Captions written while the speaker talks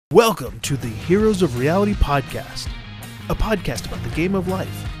Welcome to the Heroes of Reality podcast, a podcast about the game of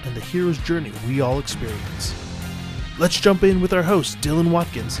life and the hero's journey we all experience. Let's jump in with our host, Dylan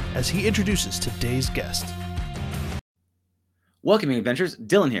Watkins, as he introduces today's guest. Welcome, adventurers.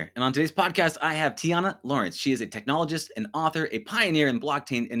 Dylan here, and on today's podcast, I have Tiana Lawrence. She is a technologist, an author, a pioneer in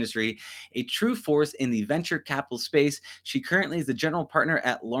blockchain industry, a true force in the venture capital space. She currently is the general partner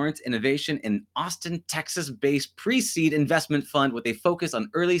at Lawrence Innovation, an Austin, Texas-based pre-seed investment fund with a focus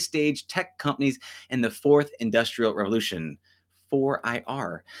on early-stage tech companies in the fourth industrial revolution.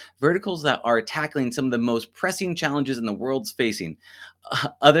 4IR, verticals that are tackling some of the most pressing challenges in the world's facing.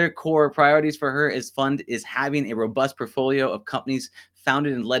 Other core priorities for her is having a robust portfolio of companies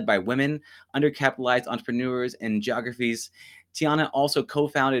founded and led by women, undercapitalized entrepreneurs, and geographies. Tiana also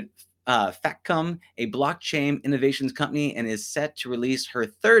co-founded Factcom, a blockchain innovations company, and is set to release her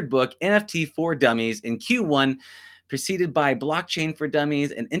third book, NFT for Dummies, in Q1, preceded by Blockchain for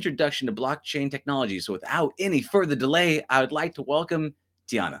Dummies, an introduction to blockchain technology. So without any further delay, I would like to welcome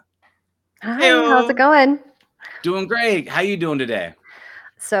Tiana. Hi, Heyo. How's it going? Doing great. How you doing today?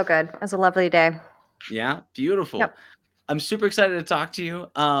 So good. It was a lovely day. Yeah, beautiful. Yep. I'm super excited to talk to you.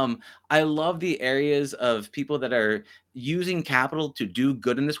 I love the areas of people that are using capital to do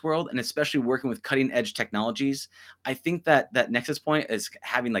good in this world, and especially working with cutting edge technologies. I think that nexus point is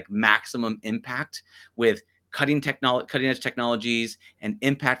having like maximum impact with cutting edge technologies and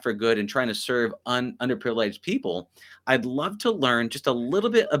impact for good and trying to serve underprivileged people. I'd love to learn just a little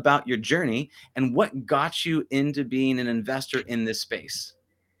bit about your journey and what got you into being an investor in this space.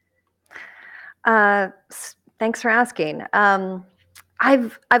 Thanks for asking.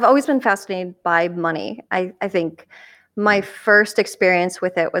 I've always been fascinated by money. I think my first experience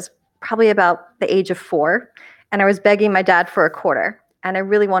with it was probably about the age of 4, and I was begging my dad for a quarter. And I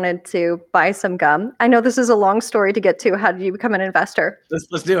really wanted to buy some gum. I know this is a long story to get to. How did you become an investor?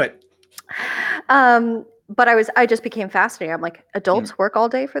 Let's do it. But I just became fascinated. I'm like, adults work all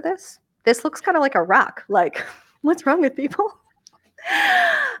day for this? This looks kind of like a rock. Like, what's wrong with people?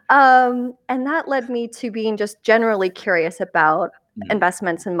 And that led me to being just generally curious about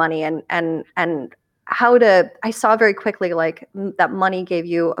investments and money and how I saw very quickly like that money gave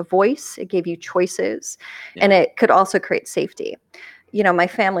you a voice, it gave you choices, and it could also create safety. You know, my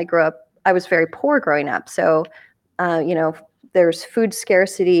family I was very poor growing up. So, there's food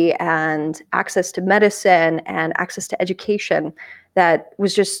scarcity and access to medicine and access to education that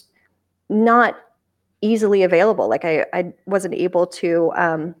was just not easily available. Like I wasn't able to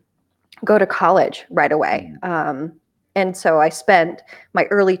go to college right away. And so I spent my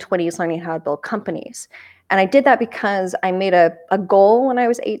early 20s learning how to build companies. And I did that because I made a goal when I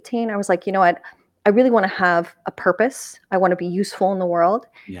was 18. I was like, you know what? I really want to have a purpose. I want to be useful in the world.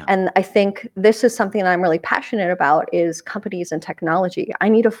 Yeah. And I think this is something that I'm really passionate about is companies and technology. I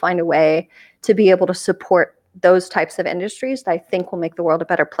need to find a way to be able to support those types of industries that I think will make the world a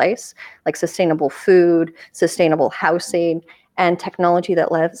better place, like sustainable food, sustainable housing, and technology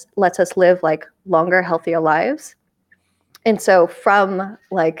that lets us live like longer, healthier lives. And so from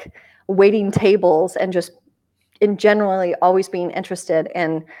like waiting tables and just in generally always being interested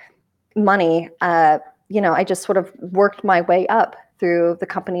in money, I just sort of worked my way up through the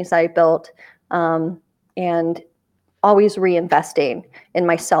companies I built, and always reinvesting in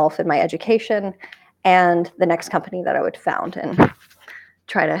myself and my education and the next company that I would found and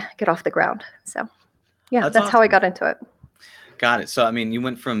try to get off the ground. So yeah, that's awesome. How I got into it. Got it. So, I mean, you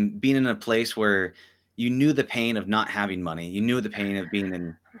went from being in a place where you knew the pain of not having money, you knew the pain of being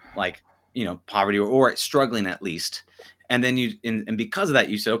in like, poverty or struggling at least. And then and because of that,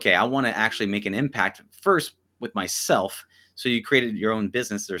 you said, okay, I want to actually make an impact first with myself. So you created your own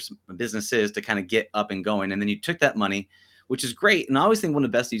business. There's businesses to kind of get up and going. And then you took that money, which is great. And I always think one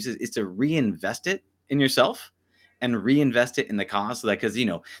of the best uses is to reinvest it in yourself and reinvest it in the cause. So that, because,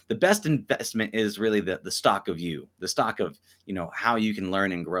 the best investment is really the stock of you, the stock of, how you can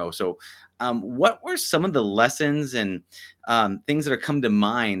learn and grow. So what were some of the lessons and things that are come to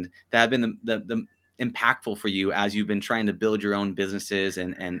mind that have been the impactful for you as you've been trying to build your own businesses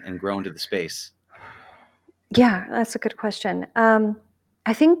and grow into the space? Yeah, that's a good question.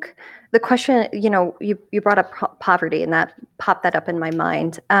 I think the question, you brought up poverty, and that popped that up in my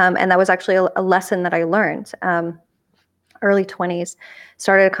mind. And that was actually a lesson that I learned. Early 20s,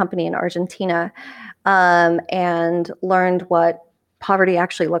 started a company in Argentina, and learned what poverty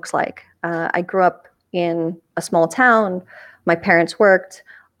actually looks like. I grew up in a small town. My parents worked.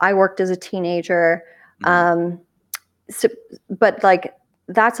 I worked as a teenager. But like,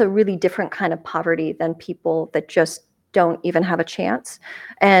 that's a really different kind of poverty than people that just don't even have a chance,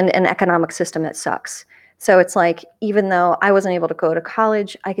 and an economic system that sucks. So it's like, even though I wasn't able to go to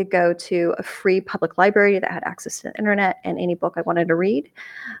college, I could go to a free public library that had access to the internet and any book I wanted to read.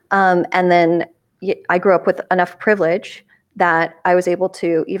 And then I grew up with enough privilege that I was able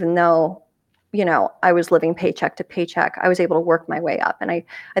to, even though, I was living paycheck to paycheck, I was able to work my way up. And I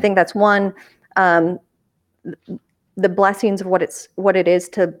think that's one, the blessings of what it is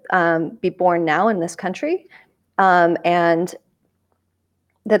to be born now in this country. And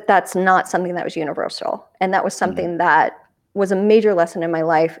that's not something that was universal. And that was something that was a major lesson in my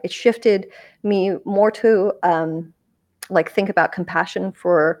life. It shifted me more to think about compassion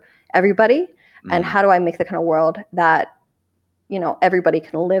for everybody and how do I make the kind of world that, everybody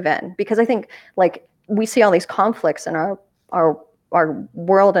can live in. Because I think we see all these conflicts in our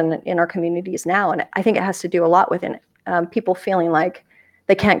world and in our communities now. And I think it has to do a lot with people feeling like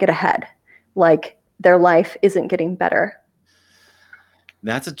they can't get ahead, like their life isn't getting better.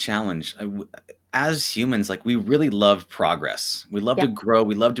 That's a challenge. As humans, we really love progress. We love to grow.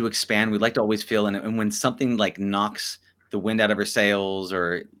 We love to expand. We like to always feel, and when something knocks the wind out of our sails,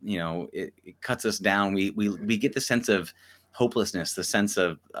 or it cuts us down, we get the sense of hopelessness, the sense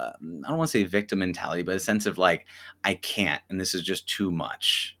of I don't want to say victim mentality, but a sense of I can't, and this is just too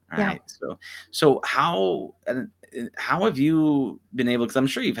much. Right. So how have you been able, because I'm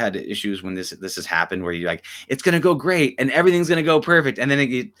sure you've had issues when this has happened, where you're it's going to go great and everything's going to go perfect, and then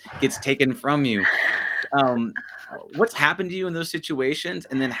it gets taken from you. What's happened to you in those situations?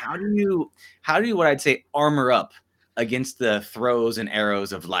 And then how do you what I'd say armor up against the throws and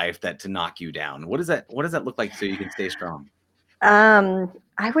arrows of life to knock you down? What does that look like so you can stay strong?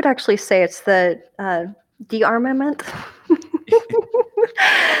 I would actually say it's the de-armament.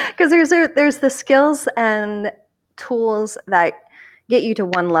 Because there's the skills and tools that get you to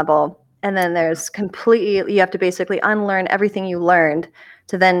one level, and then there's you have to basically unlearn everything you learned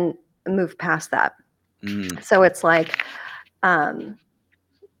to then move past that. So it's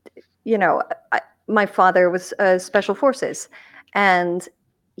my father was special forces, and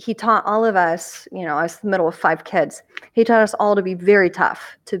he taught all of us, I was the middle of 5 kids. He taught us all to be very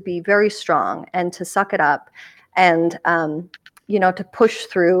tough, to be very strong, and to suck it up, and to push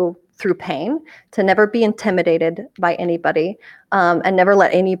through pain, to never be intimidated by anybody, and never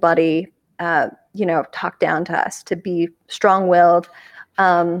let anybody, talk down to us, to be strong-willed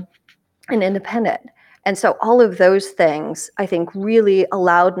and independent. And so all of those things, I think, really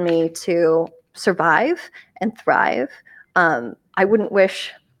allowed me to survive and thrive. I wouldn't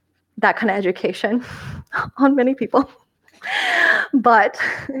wish that kind of education on many people, but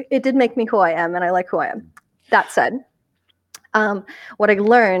it did make me who I am, and I like who I am. That said, what I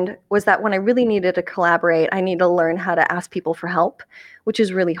learned was that when I really needed to collaborate, I needed to learn how to ask people for help, which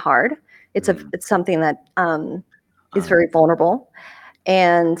is really hard. It's something that is very vulnerable,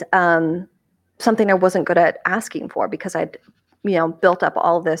 and something I wasn't good at asking for, because I'd built up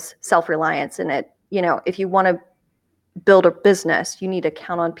all this self-reliance in it. If you want to build a business, you need to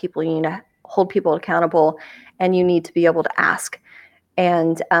count on people, you need to hold people accountable, and you need to be able to ask.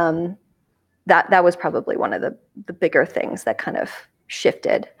 And that was probably one of the bigger things that kind of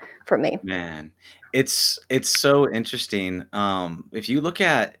shifted for me. Man, it's so interesting. If you look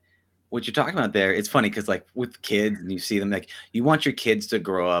at what you're talking about there, it's funny because with kids, and you see them, you want your kids to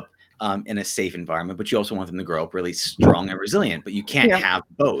grow up in a safe environment, but you also want them to grow up really strong and resilient. But you can't have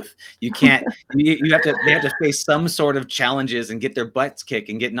both. You can't. They have to face some sort of challenges and get their butts kicked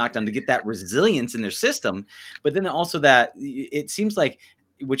and get knocked down to get that resilience in their system. But then also that it seems like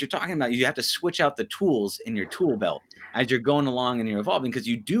what you're talking about, you have to switch out the tools in your tool belt as you're going along and you're evolving, because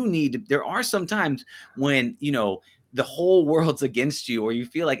you do need. There are some times when the whole world's against you, or you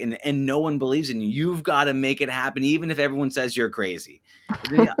feel and no one believes in you. You've got to make it happen, even if everyone says you're crazy.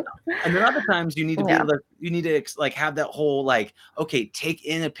 And then other times you need to be able to, have that whole, okay, take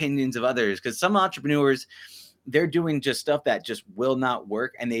in opinions of others. Because some entrepreneurs, they're doing just stuff that just will not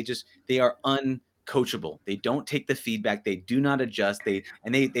work. And they are uncoachable. They don't take the feedback. They do not adjust. They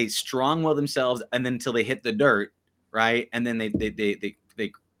strong will themselves. And then until they hit the dirt, right. And then they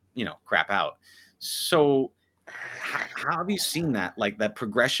crap out. So how have you seen that, that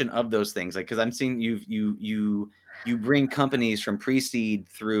progression of those things? Because I'm seeing you bring companies from pre-seed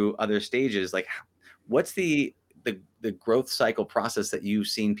through other stages. What's the growth cycle process that you've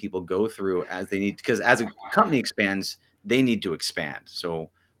seen people go through as they need, because as a company expands, they need to expand. So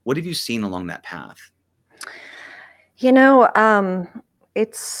what have you seen along that path?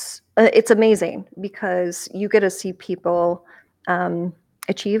 It's amazing, because you get to see people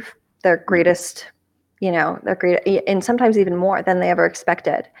achieve their greatest, they're great, and sometimes even more than they ever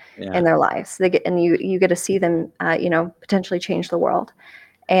expected in their lives. You get to see them, potentially change the world.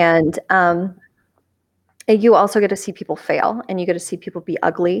 And you also get to see people fail, and you get to see people be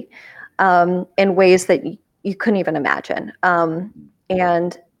ugly in ways that you couldn't even imagine.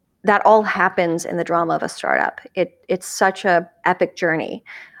 And that all happens in the drama of a startup. It's such a epic journey.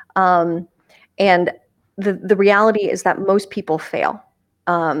 And the reality is that most people fail,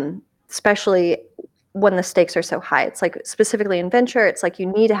 especially when the stakes are so high. It's like, specifically in venture, it's like you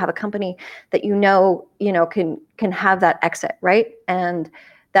need to have a company that can have that exit, right? And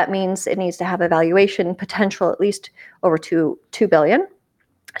that means it needs to have a valuation potential at least over $2 billion.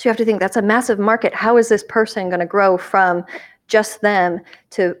 So you have to think, that's a massive market. How is this person going to grow from just them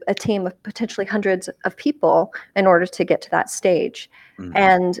to a team of potentially hundreds of people in order to get to that stage? Mhm.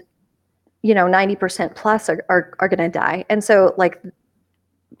 And 90% plus are going to die. And so, like,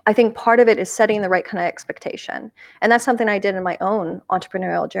 I think part of it is setting the right kind of expectation. And that's something I did in my own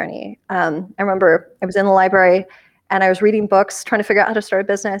entrepreneurial journey. I remember I was in the library and I was reading books, trying to figure out how to start a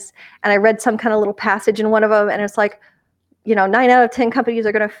business. And I read some kind of little passage in one of them, and it's like, 9 out of 10 companies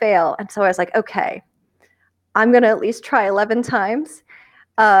are going to fail. And so I was like, okay, I'm going to at least try 11 times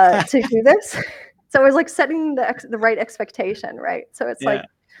to do this. So I was like setting the right expectation, right? So it's like,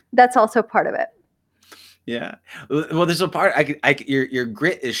 that's also part of it. Yeah. Well, there's a part your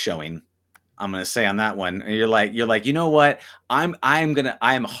grit is showing. I'm gonna say on that one. You're like, you know what? I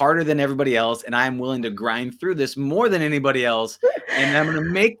am harder than everybody else, and I'm willing to grind through this more than anybody else, and I'm gonna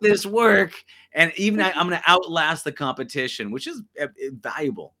make this work. And even I'm gonna outlast the competition, which is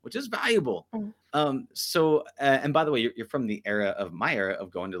valuable. So, and by the way, you're from the my era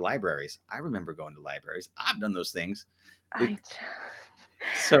of going to libraries. I remember going to libraries. I've done those things.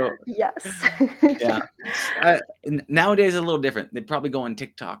 So yes. yeah, nowadays a little different. They probably go on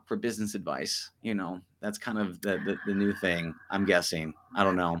TikTok for business advice. That's kind of the new thing, I'm guessing. I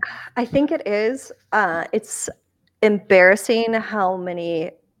don't know. I think it is. It's embarrassing how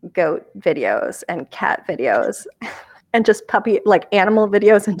many goat videos and cat videos and just puppy, like animal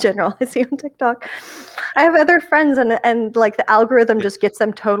videos in general, I see on TikTok. I have other friends, and like the algorithm just gets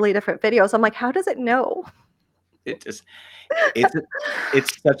them totally different videos. I'm like, how does it know? It's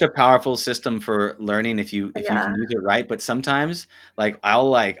such a powerful system for learning if you can use it right. But sometimes, like,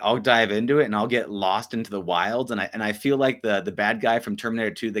 I'll dive into it and I'll get lost into the wilds, and I feel like the bad guy from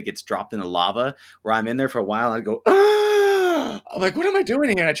Terminator 2 that gets dropped in the lava, where I'm in there for a while and I go, ah! I'm like, what am I doing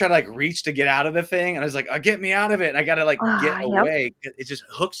here? And I try to like reach to get out of the thing, and I was like, get me out of it, and I gotta like get away. It just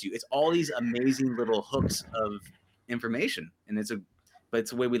hooks you. It's all these amazing little hooks of information, and but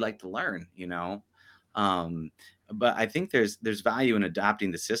it's the way we like to learn, but I think there's value in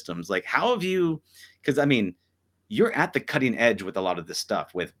adopting the systems. Like, how have you, because I mean, you're at the cutting edge with a lot of this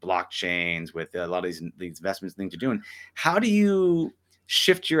stuff, with blockchains, with a lot of these investments, things you're doing. How do you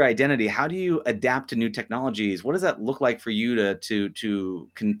shift your identity? How do you adapt to new technologies? What does that look like for you to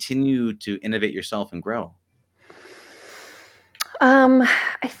continue to innovate yourself and grow?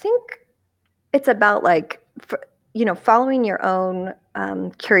 I think it's about like, following your own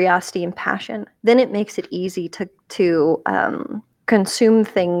curiosity and passion. Then it makes it easy to consume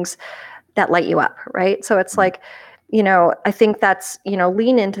things that light you up, right? So it's like, I think that's,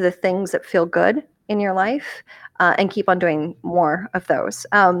 lean into the things that feel good in your life and keep on doing more of those.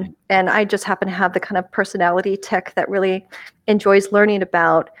 And I just happen to have the kind of personality tick that really enjoys learning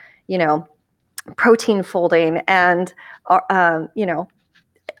about, protein folding and,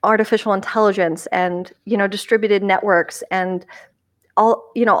 artificial intelligence and, distributed networks and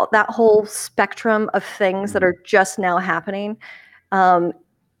all, that whole spectrum of things that are just now happening.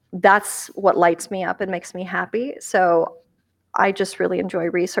 That's what lights me up and makes me happy. So I just really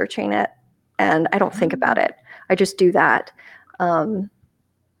enjoy researching it, and I don't think about it. I just do that. So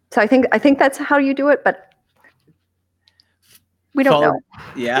I think that's how you do it, but we don't know.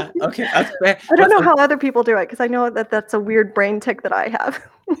 Yeah. Okay. That's fair. I don't know how other people do it, because I know that that's a weird brain tick that I have.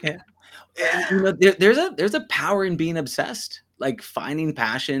 Yeah. There's a power in being obsessed, like finding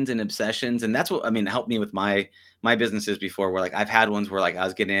passions and obsessions. And that's what, I mean, helped me with my businesses before, where like I've had ones where like I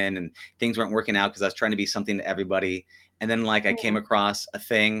was getting in and things weren't working out because I was trying to be something to everybody. And then like I came across a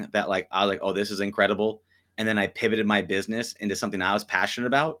thing that like, I was like, oh, this is incredible. And then I pivoted my business into something I was passionate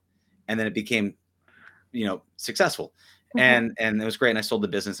about. And then it became, successful. And it was great. And I sold the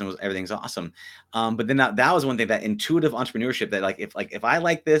business and everything's awesome. But then that was one thing, that intuitive entrepreneurship, that like, if I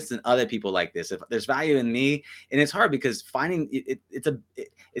like this, then other people like this, if there's value in me. And it's hard because finding it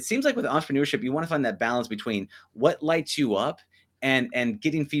seems like with entrepreneurship, you want to find that balance between what lights you up and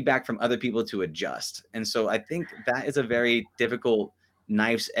getting feedback from other people to adjust. And so I think that is a very difficult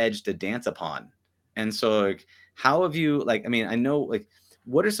knife's edge to dance upon. And so like, how have you, like, I mean, I know, like,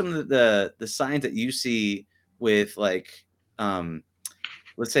 what are some of the signs that you see with like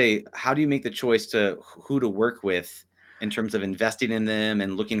let's say, how do you make the choice to who to work with in terms of investing in them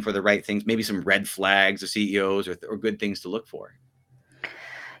and looking for the right things, maybe some red flags of CEOs or good things to look for?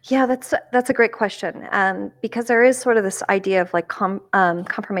 Yeah, that's a great question, because there is sort of this idea of like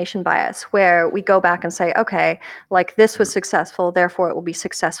confirmation bias, where we go back and say, okay, like this was successful, therefore it will be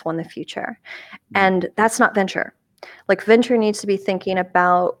successful in the future, and that's not venture. Like venture needs to be thinking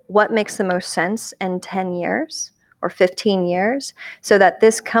about what makes the most sense in 10 years or 15 years, so that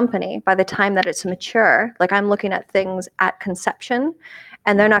this company, by the time that it's mature, like I'm looking at things at conception,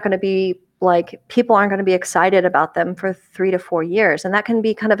 and they're not going to be like, people aren't going to be excited about them for 3 to 4 years. And that can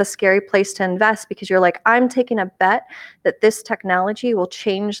be kind of a scary place to invest, because you're like, I'm taking a bet that this technology will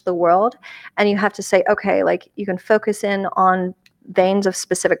change the world. And you have to say, okay, like you can focus in on veins of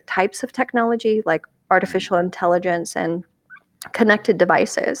specific types of technology, like artificial intelligence and connected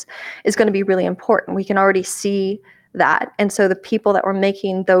devices is going to be really important. We can already see that. And so the people that were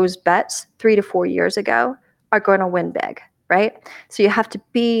making those bets 3 to 4 years ago are going to win big, right? So you have to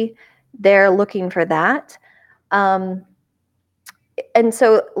be there looking for that. And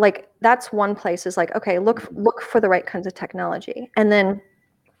so like that's one place, is like, okay, look for the right kinds of technology. And then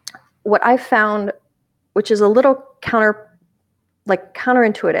what I found, which is a little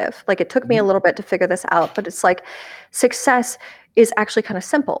counterintuitive, like it took me a little bit to figure this out, but it's like success is actually kind of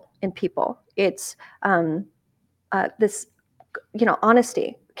simple in people. It's this,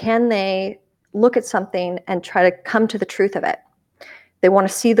 honesty. Can they look at something and try to come to the truth of it? They want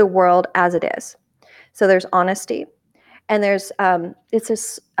to see the world as it is. So there's honesty, and there's it's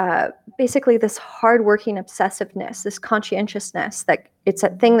this basically this hardworking obsessiveness, this conscientiousness, that it's a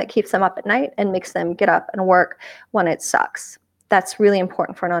thing that keeps them up at night and makes them get up and work when it sucks. That's really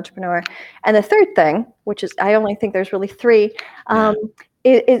important for an entrepreneur. And the third thing, which is, I only think there's really three,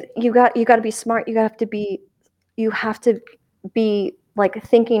 is you got to be smart. You have to be like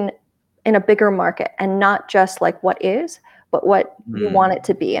thinking in a bigger market, and not just like what is, but what you want it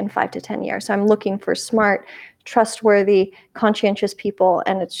to be in 5 to 10 years. So I'm looking for smart, trustworthy, conscientious people.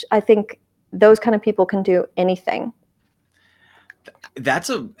 And I think those kind of people can do anything.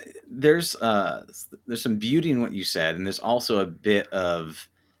 There's some beauty in what you said. And there's also a bit of,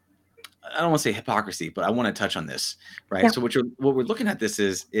 I don't want to say hypocrisy, but I want to touch on this, right? Yeah. So what we're looking at this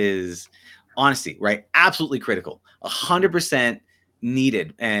is honesty, right? Absolutely critical, 100%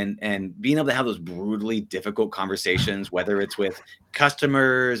 needed, and being able to have those brutally difficult conversations, whether it's with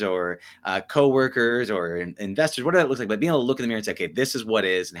customers or coworkers or investors, whatever that looks like, but being able to look in the mirror and say, okay, this is what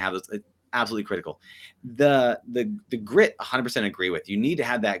is, and have those, absolutely critical. The grit, 100% agree with. You need to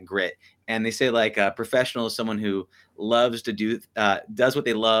have that grit. And they say like a professional is someone who loves to does what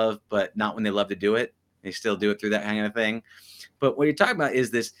they love, but not when they love to do it. They still do it through that kind of thing. But what you're talking about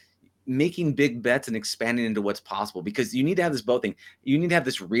is this making big bets and expanding into what's possible, because you need to have this both thing. You need to have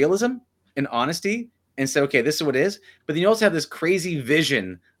this realism and honesty and say, okay, this is what it is. But then you also have this crazy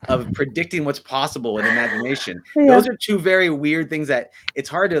vision of predicting what's possible and imagination. Yeah. Those are two very weird things that it's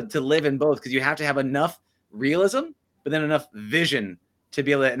hard to live in both, because you have to have enough realism, but then enough vision to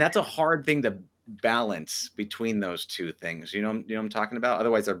be able to, and that's a hard thing to balance between those two things. You know what I'm talking about?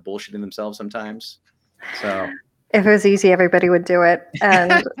 Otherwise they're bullshitting themselves sometimes. So if it was easy, everybody would do it,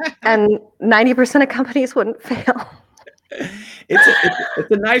 and 90% of companies wouldn't fail. It's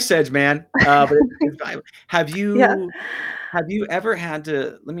a nice edge, man. But it's valuable. Have you ever had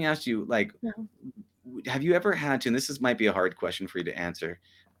to? Let me ask you, like, have you ever had to? And this might be a hard question for you to answer.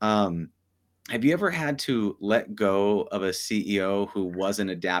 Have you ever had to let go of a CEO who wasn't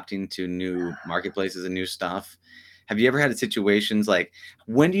adapting to new marketplaces and new stuff? Have you ever had situations like,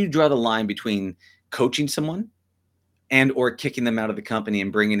 when do you draw the line between coaching someone and or kicking them out of the company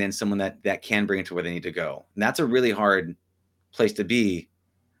and bringing in someone that can bring it to where they need to go? And that's a really hard place to be.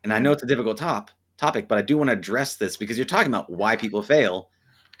 And I know it's a difficult topic, but I do want to address this, because you're talking about why people fail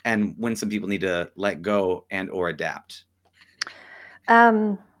and when some people need to let go and or adapt.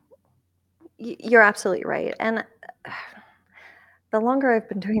 You're absolutely right. And the longer I've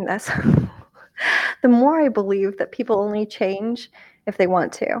been doing this, the more I believe that people only change if they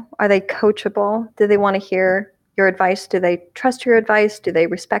want to. Are they coachable? Do they want to hear your advice? Do they trust your advice? Do they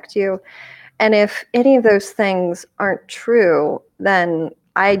respect you? And if any of those things aren't true, then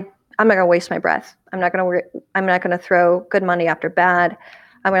I'm not going to waste my breath. I'm not going to throw good money after bad.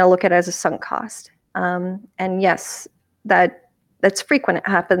 I'm going to look at it as a sunk cost. And yes, that's frequent. It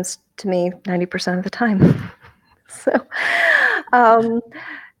happens to me 90% of the time. So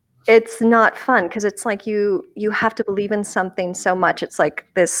it's not fun, because it's like you have to believe in something so much. It's like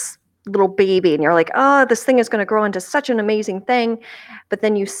this little baby, and you're like, oh, this thing is going to grow into such an amazing thing. But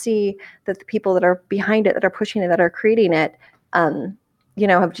then you see that the people that are behind it, that are pushing it, that are creating it,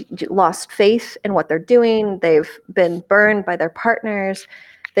 have lost faith in what they're doing. They've been burned by their partners.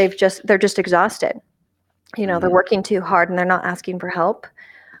 They're just exhausted. They're working too hard and they're not asking for help.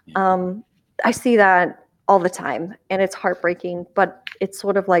 I see that all the time, and it's heartbreaking, but it's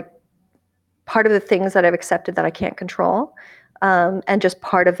sort of like part of the things that I've accepted that I can't control, and just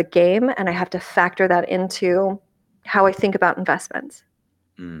part of the game. And I have to factor that into how I think about investments.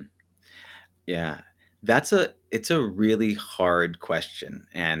 Yeah, it's a really hard question.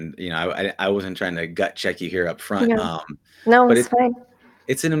 And, I wasn't trying to gut check you here up front. Yeah. No, but it's fine.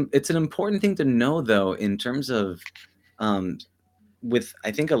 it's an important thing to know, though, in terms of, with,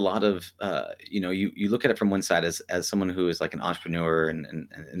 I think a lot of, you look at it from one side as someone who is like an entrepreneur and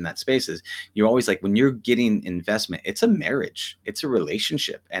in that space, is you're always like, when you're getting investment, it's a marriage, it's a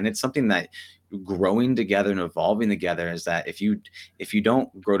relationship, and it's something that growing together and evolving together is that if you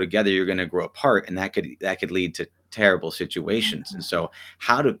don't grow together, you're going to grow apart, and that could lead to terrible situations. And so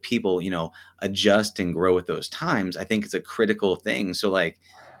how do people, adjust and grow with those times? I think it's a critical thing. So like,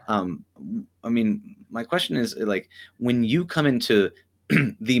 I mean, my question is like, when you come into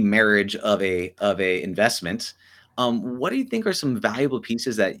the marriage of a investment, what do you think are some valuable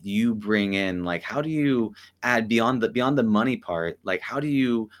pieces that you bring in? Like, how do you add beyond the money part? Like,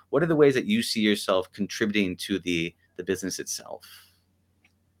 what are the ways that you see yourself contributing to the business itself?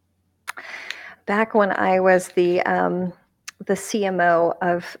 Back when I was the CMO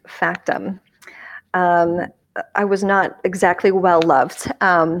of Factum, I was not exactly well loved,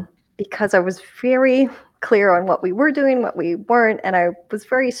 because I was very clear on what we were doing, what we weren't, and I was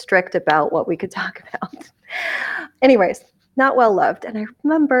very strict about what we could talk about. Anyways, not well loved. And I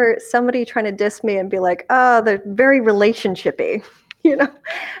remember somebody trying to diss me and be like, "Oh, they're very relationshipy,"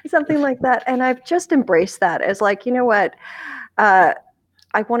 something like that. And I've just embraced that as like, you know what?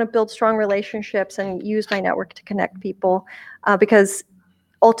 I want to build strong relationships and use my network to connect people, because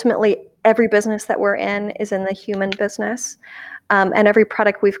ultimately every business that we're in is in the human business. And every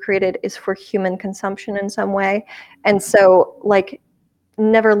product we've created is for human consumption in some way. And so like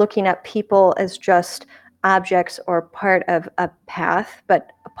never looking at people as just objects or part of a path,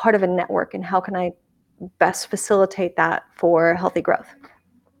 but a part of a network, and how can I best facilitate that for healthy growth?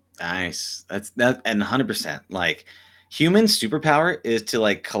 Nice. And 100%. Like, human superpower is to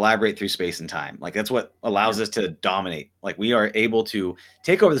like collaborate through space and time. Like, that's what allows us to dominate. Like, we are able to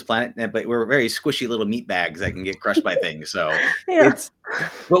take over this planet, but we're very squishy little meat bags that can get crushed by things. So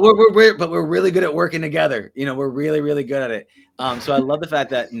but we're really good at working together. We're really, really good at it. So I love the fact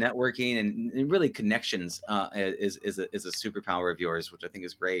that networking and really connections is a superpower of yours, which I think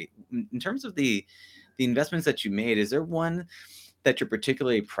is great. In terms of the investments that you made, is there one that you're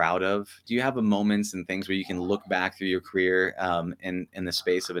particularly proud of? Do you have moments and things where you can look back through your career, in the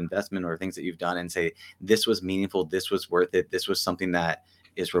space of investment, or things that you've done, and say, this was meaningful, this was worth it, this was something that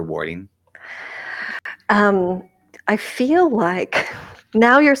is rewarding? I feel like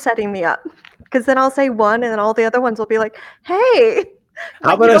now you're setting me up, because then I'll say one and then all the other ones will be like, hey.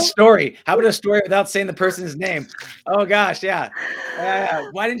 How about a story? How about a story without saying the person's name? Oh gosh, yeah.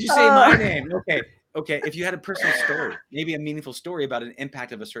 Why didn't you say my name? Okay. If you had a personal story, maybe a meaningful story about an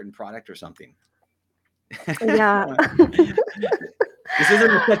impact of a certain product or something. Yeah. This isn't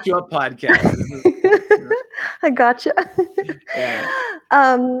a set you up podcast. I gotcha. Yeah.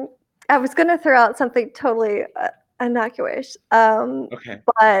 I was going to throw out something totally innocuous. Okay.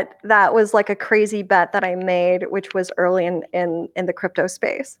 But that was like a crazy bet that I made, which was early in the crypto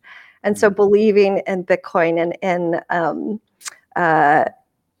space. And so believing in Bitcoin and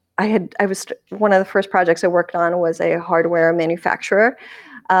I was one of the first projects I worked on was a hardware manufacturer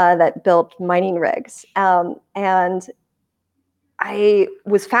that built mining rigs. And I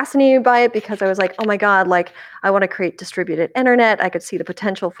was fascinated by it because I was like, oh my God, like I want to create distributed internet. I could see the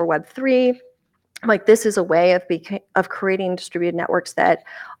potential for Web3. Like, this is a way of creating distributed networks that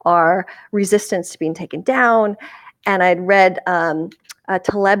are resistant to being taken down. And I'd read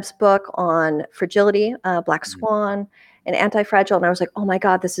Taleb's book on fragility, Black Swan, and Anti-Fragile. And I was like, oh my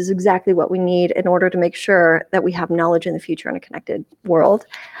God, this is exactly what we need in order to make sure that we have knowledge in the future in a connected world.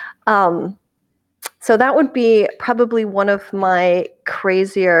 So that would be probably one of my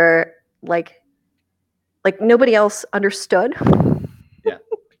crazier, like nobody else understood. Yeah.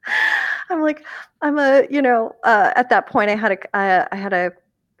 At that point I had a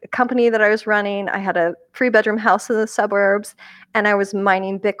company that I was running. I had a 3-bedroom house in the suburbs, and I was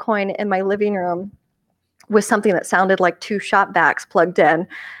mining Bitcoin in my living room with something that sounded like 2 shop vacs plugged in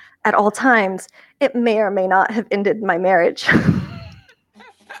at all times. It may or may not have ended my marriage.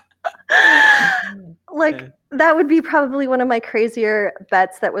 That would be probably one of my crazier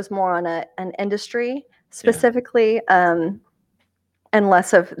bets that was more on an industry specifically. and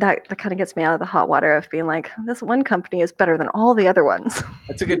less of that. That kind of gets me out of the hot water of being like, this one company is better than all the other ones.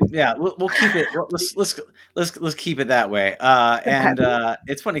 That's a good, yeah. We'll keep it. Let's keep it that way.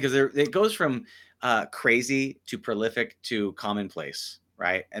 It's funny because it goes from crazy to prolific to commonplace,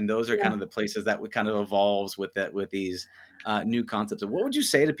 right? And those are kind of the places that would kind of evolves with these new concepts. And what would you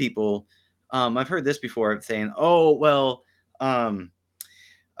say to people? I've heard this before, saying, "Oh, well,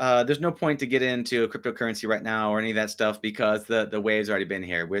 there's no point to get into cryptocurrency right now or any of that stuff because the wave's already been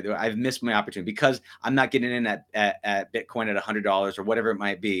here. I've missed my opportunity because I'm not getting in at Bitcoin at $100 or whatever it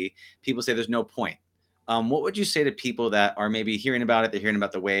might be." People say there's no point. What would you say to people that are maybe hearing about it, they're hearing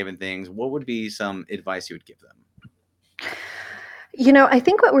about the wave and things? What would be some advice you would give them? I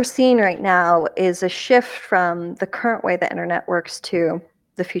think what we're seeing right now is a shift from the current way the internet works to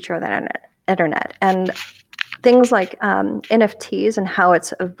the future of the internet. And things like NFTs and how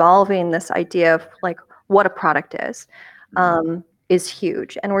it's evolving this idea of like what a product is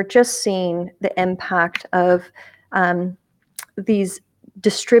huge. And we're just seeing the impact of these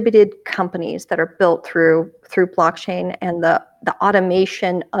distributed companies that are built through blockchain and the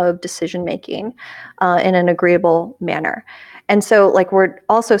automation of decision making in an agreeable manner. And so like we're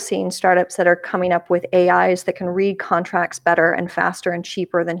also seeing startups that are coming up with AIs that can read contracts better and faster and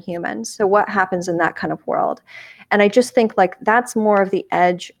cheaper than humans. So what happens in that kind of world? And I just think like that's more of the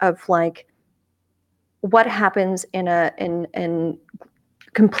edge of like what happens in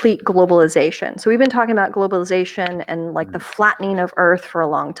complete globalization. So we've been talking about globalization and like the flattening of Earth for a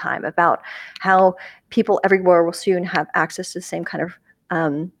long time, about how people everywhere will soon have access to the same kind of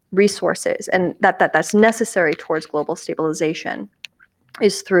resources, and that's necessary towards global stabilization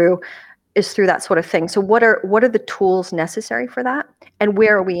is through that sort of thing. So what are the tools necessary for that, and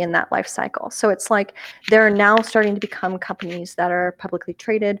where are we in that life cycle? So it's like there are now starting to become companies that are publicly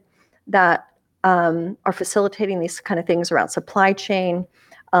traded that are facilitating these kind of things around supply chain,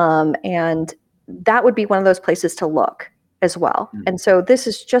 and that would be one of those places to look as well. And so this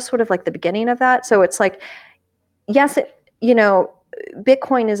is just sort of like the beginning of that. So it's like, yes,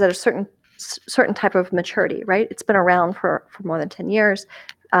 Bitcoin is at a certain type of maturity, right? It's been around for more than 10 years.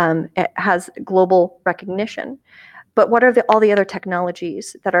 It has global recognition. But what are all the other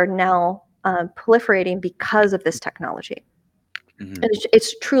technologies that are now proliferating because of this technology? And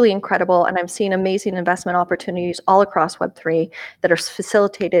it's truly incredible. And I'm seeing amazing investment opportunities all across Web3 that are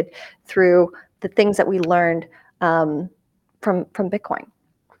facilitated through the things that we learned from Bitcoin.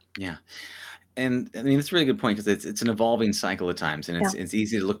 Yeah. And I mean, it's a really good point because it's an evolving cycle at times, and it's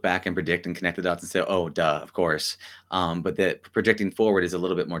easy to look back and predict and connect the dots and say, "Oh, duh, of course." But that projecting forward is a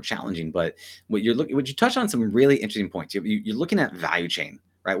little bit more challenging. But what you touch on some really interesting points. You're looking at value chain,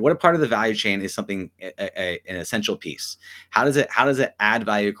 right? What a part of the value chain is something an essential piece. How does it add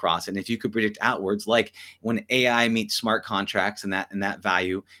value across? And if you could predict outwards, like when AI meets smart contracts and that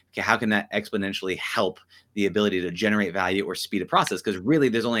value, okay, how can that exponentially help the ability to generate value or speed a process? Because really,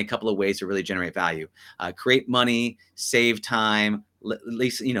 there's only a couple of ways to really generate value: create money, save time, at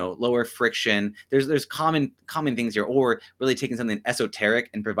least lower friction. There's common things here, or really taking something esoteric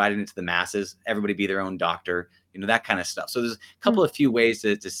and providing it to the masses. Everybody be their own doctor, that kind of stuff. So there's a couple of few ways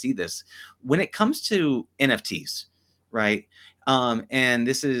to see this. When it comes to NFTs, right? And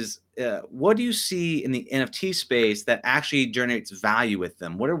this is what do you see in the NFT space that actually generates value with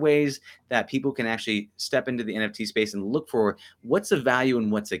them? What are ways that people can actually step into the NFT space and look for what's a value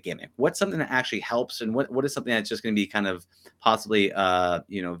and what's a gimmick? What's something that actually helps, and what is something that's just going to be kind of possibly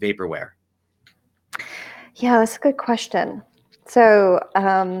vaporware? Yeah, that's a good question. So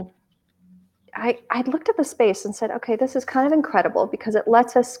I looked at the space and said, okay, this is kind of incredible because it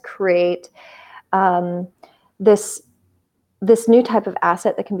lets us create this new type of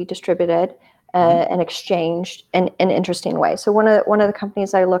asset that can be distributed and exchanged in an interesting way. So one of the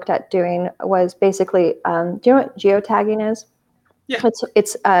companies I looked at doing was basically, do you know what geotagging is? Yeah. So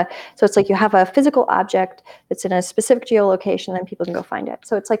it's like you have a physical object that's in a specific geolocation, and people can go find it.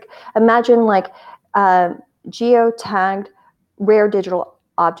 So it's like, imagine like geotagged rare digital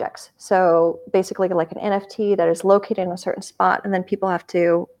objects. So basically like an NFT that is located in a certain spot, and then people have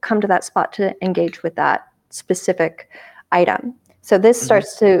to come to that spot to engage with that specific item. So this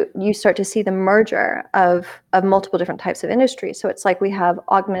you start to see the merger of multiple different types of industries. So it's like we have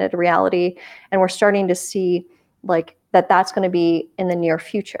augmented reality, and we're starting to see like that's going to be in the near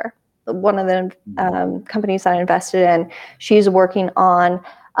future. One of the companies that I invested in, she's working on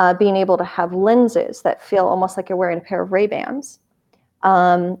being able to have lenses that feel almost like you're wearing a pair of Ray-Bans.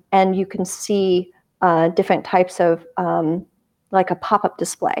 And you can see different types of like a pop-up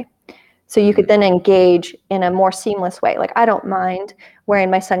display. So you could then engage in a more seamless way. Like, I don't mind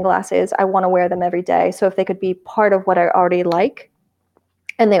wearing my sunglasses. I want to wear them every day. So if they could be part of what I already like,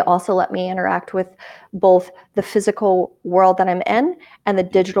 And they also let me interact with both the physical world that I'm in and the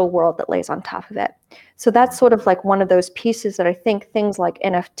digital world that lays on top of it. So that's sort of like one of those pieces that I think things like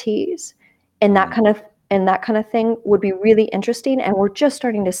NFTs and that kind of thing would be really interesting. And we're just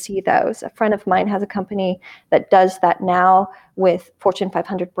starting to see those. A friend of mine has a company that does that now with Fortune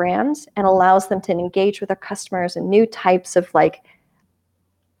 500 brands and allows them to engage with their customers in new types of like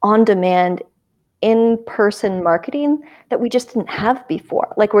on-demand in-person marketing that we just didn't have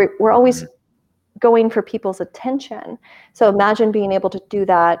before. Like we're always going for people's attention. So imagine being able to do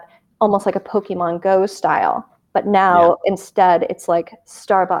that almost like a Pokemon Go style. But now instead it's like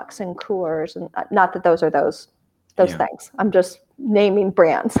Starbucks and Coors, and not that those are those things. I'm just naming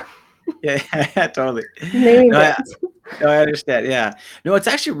brands. Yeah, totally. Naming brands. No, I understand. Yeah. No, it's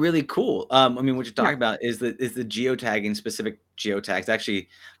actually really cool. I mean, what you're talking about is the geotagging, specific geotags. Actually,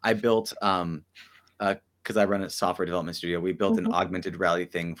 I built because I run a software development studio, we built an augmented reality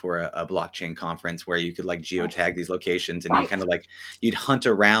thing for a blockchain conference where you could like geotag these locations, and you kind of like, you'd hunt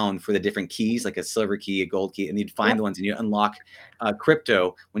around for the different keys, like a silver key, a gold key, and you'd find the ones, and you unlock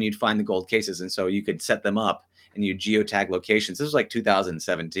crypto when you'd find the gold cases. And so you could set them up and you geotag locations. This was like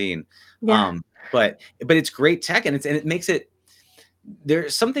 2017. But it's great tech, and it makes it,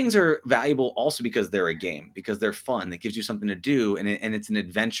 some things are valuable also because they're a game, because they're fun. It gives you something to do, and it's an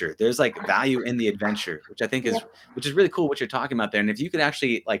adventure. There's like value in the adventure, which I think is really cool what you're talking about there. And if you could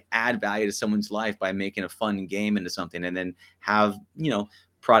actually like add value to someone's life by making a fun game into something, and then have,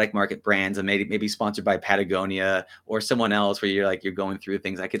 product market brands, and maybe sponsored by Patagonia or someone else, where you're going through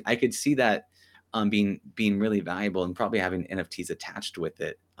things, I could see that being really valuable, and probably having NFTs attached with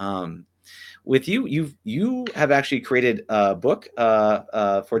it. With you have actually created a book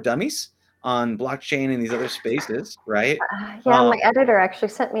for dummies on blockchain and these other spaces, right? My editor actually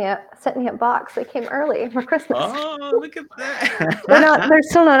sent me a box. They came early for Christmas. Oh, look at that! They're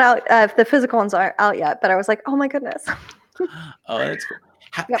still not out. The physical ones aren't out yet, but I was like, oh my goodness. Oh, that's cool.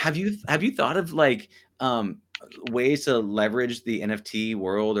 Have you thought of like ways to leverage the NFT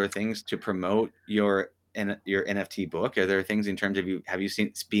world or things to promote your NFT book? Are there things in terms of have you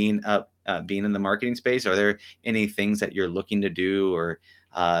seen being in the marketing space? Are there any things that you're looking to do, or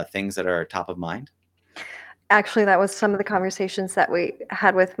things that are top of mind? Actually, that was some of the conversations that we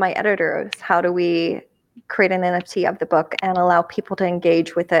had with my editor. Was how do we create an NFT of the book and allow people to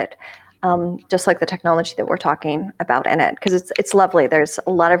engage with it, just like the technology that we're talking about in it, because it's lovely. There's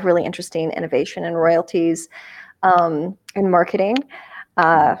a lot of really interesting innovation and royalties in marketing,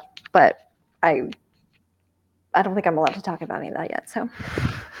 but I don't think I'm allowed to talk about any of that yet. So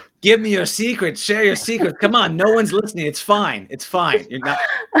give me your secrets. Share your secrets. Come on. No one's listening. It's fine. It's fine. You're not.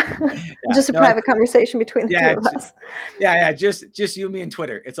 Just a private conversation between the two of us. Yeah. Just you, me, and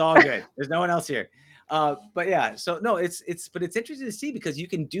Twitter. It's all good. There's no one else here. But yeah, so no, it's interesting to see, because you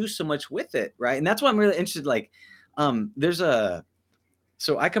can do so much with it. Right. And that's why I'm really interested. Like,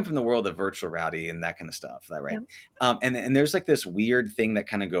 so I come from the world of virtual reality and that kind of stuff, right? And there's like this weird thing that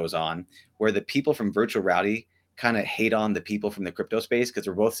kind of goes on where the people from virtual reality kind of hate on the people from the crypto space, because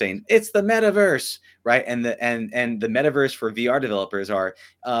we're both saying it's the metaverse, right? And the metaverse for VR developers are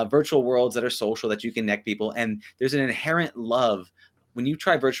virtual worlds that are social, that you connect people. And there's an inherent love. When you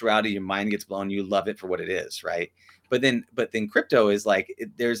try virtual reality, your mind gets blown. You love it for what it is, right? But then crypto is like,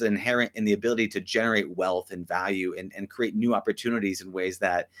 there's inherent in the ability to generate wealth and value and create new opportunities in ways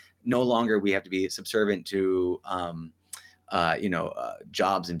that no longer we have to be subservient to,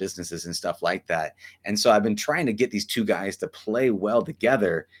 jobs and businesses and stuff like that. And so I've been trying to get these two guys to play well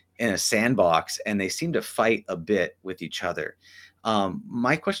together in a sandbox, and they seem to fight a bit with each other.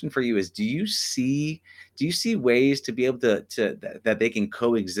 My question for you is, do you see ways to be able to that they can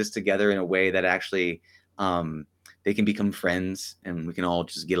coexist together in a way that actually they can become friends and we can all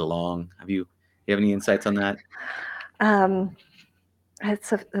just get along? Do you have any insights on that?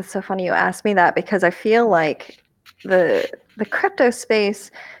 It's so funny you asked me that, because I feel like the crypto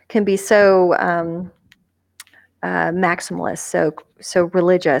space can be so maximalist, so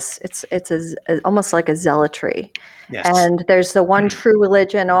religious. It's almost like a zealotry. Yes. And there's the one true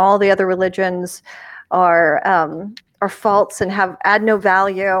religion. All the other religions are false and add no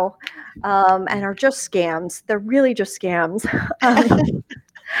value, and are just scams. They're really just scams.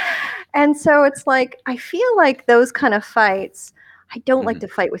 And so it's like, I feel like those kind of fights, I don't like to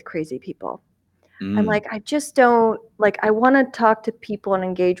fight with crazy people. I'm like, I just don't like, I want to talk to people and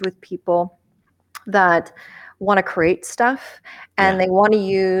engage with people that want to create stuff, and they want to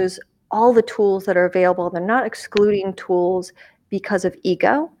use all the tools that are available. They're not excluding tools because of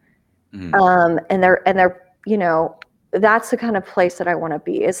ego. And they're that's the kind of place that I want to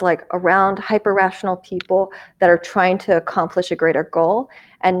be, is like around hyper rational people that are trying to accomplish a greater goal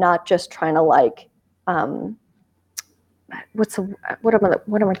and not just trying to like, what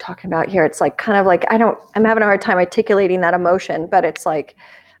am I talking about here? It's like kind of like, I'm having a hard time articulating that emotion, but it's like,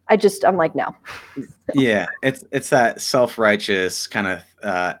 I'm like, no. Yeah, it's that self-righteous kind of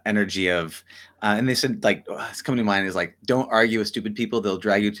energy of, and they said like, it's coming to mind is like, don't argue with stupid people; they'll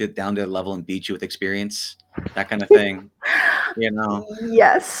drag you down to their level and beat you with experience, that kind of thing.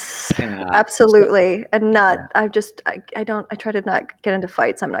 Yes, Yeah. absolutely. And not, I try to not get into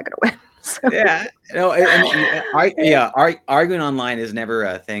fights. I'm not going to win. So. Yeah, no, arguing online is never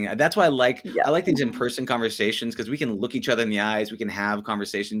a thing. That's why I like these in-person conversations, because we can look each other in the eyes, we can have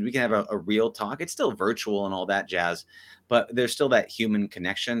conversations, we can have a real talk. It's still virtual and all that jazz, but there's still that human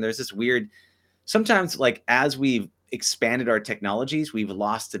connection. There's this weird, sometimes like as we've expanded our technologies, we've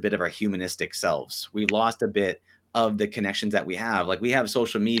lost a bit of our humanistic selves. We've lost a bit of the connections that we have. Like we have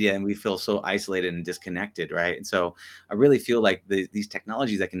social media and we feel so isolated and disconnected, right? And so I really feel like these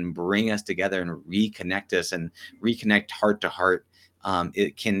technologies that can bring us together and reconnect us and reconnect heart to heart,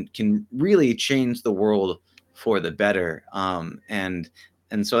 it can really change the world for the better. And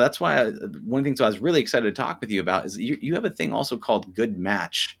so that's why one of the things I was really excited to talk with you about is you have a thing also called Good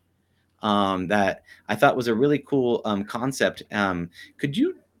Match, that I thought was a really cool concept. Could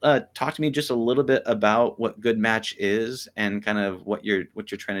you talk to me just a little bit about what Good Match is and kind of what you're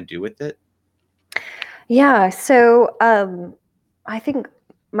trying to do with it? Yeah. So I think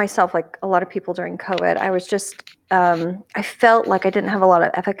myself, like a lot of people during COVID, I was just, I felt like I didn't have a lot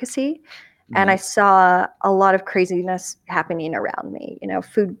of efficacy, and I saw a lot of craziness happening around me,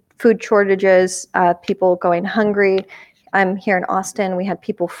 food shortages, people going hungry. I'm here in Austin. We had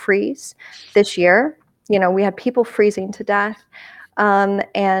people freeze this year. We had people freezing to death,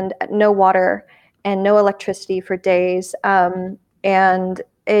 and no water and no electricity for days. And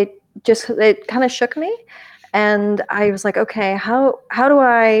it kind of shook me. And I was like, okay, how do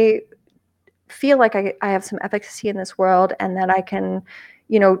I feel like I have some efficacy in this world, and that I can,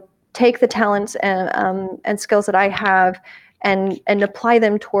 take the talents and skills that I have and apply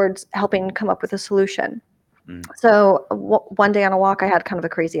them towards helping come up with a solution. So one day on a walk, I had kind of a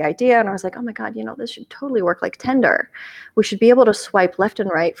crazy idea, and I was like, oh my God, this should totally work like Tinder. We should be able to swipe left and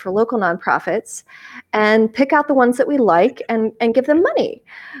right for local nonprofits and pick out the ones that we like and give them money.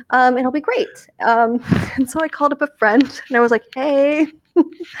 It'll be great. And so I called up a friend and I was like, hey,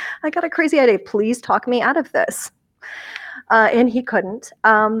 I got a crazy idea. Please talk me out of this. And he couldn't.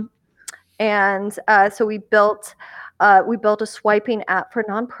 So we built a swiping app for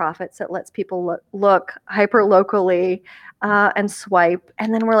nonprofits that lets people look hyper locally and swipe.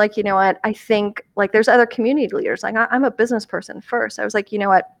 And then we're like, you know what? I think like there's other community leaders. Like I'm a business person first. I was like, you know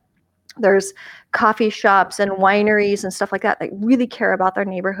what? There's coffee shops and wineries and stuff like that really care about their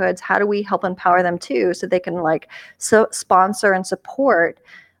neighborhoods. How do we help empower them too, so they can like sponsor and support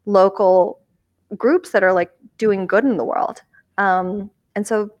local groups that are like doing good in the world? And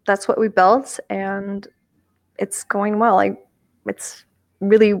so that's what we built, and it's going well. It's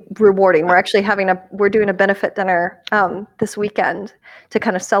really rewarding. We're actually we're doing a benefit dinner this weekend to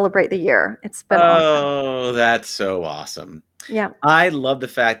kind of celebrate the year. It's been awesome. Oh, that's so awesome. Yeah. I love the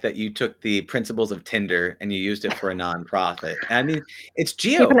fact that you took the principles of Tinder and you used it for a nonprofit. I mean, it's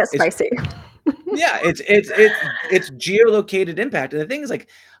Keeping it spicy. Yeah, it's geolocated impact. And the thing is, like,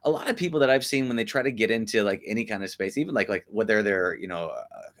 a lot of people that I've seen when they try to get into like any kind of space, even like whether they're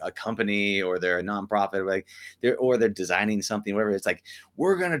a company or they're a nonprofit, like they're designing something, whatever, it's like,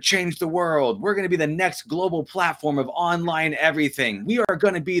 we're gonna change the world. We're gonna be the next global platform of online everything. We are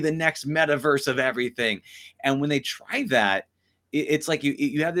gonna be the next metaverse of everything. And when they try that, it's like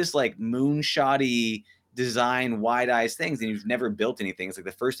you have this like moonshotty design, wide eyes things, and you've never built anything. It's like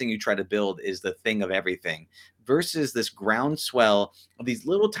the first thing you try to build is the thing of everything, versus this groundswell of these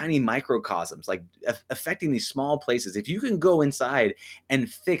little tiny microcosms, like affecting these small places. If you can go inside and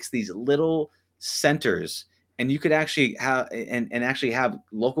fix these little centers, and you could actually have and actually have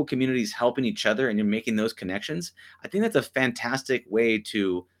local communities helping each other, and you're making those connections, I think that's a fantastic way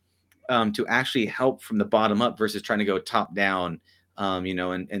to actually help from the bottom up versus trying to go top down,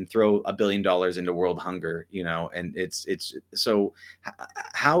 and throw $1 billion into world hunger, and it's so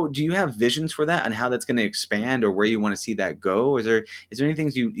how do you have visions for that and how that's going to expand, or where you want to see that go? Is there any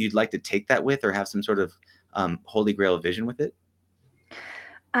things you'd like to take that with, or have some sort of holy grail vision with it?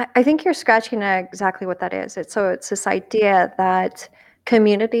 I think you're scratching at exactly what that is. It's this idea that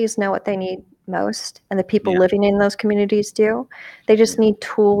communities know what they need most, and the people living in those communities do. They just need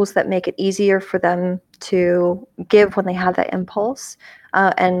tools that make it easier for them to give when they have that impulse.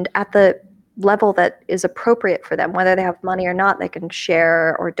 And at the level that is appropriate for them, whether they have money or not. They can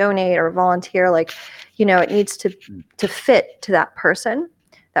share or donate or volunteer. Like, it needs to fit to that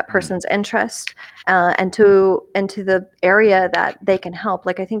person's interest, and to the area that they can help.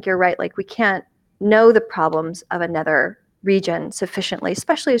 Like, I think you're right. Like, we can't know the problems of another region sufficiently,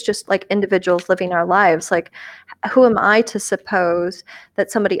 especially as just like individuals living our lives. Like, who am I to suppose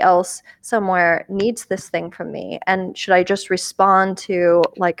that somebody else somewhere needs this thing from me? And should I just respond to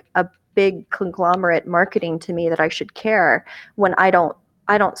like a big conglomerate marketing to me that I should care, when I don't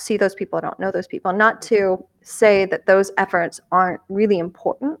see those people, I don't know those people? Not to say that those efforts aren't really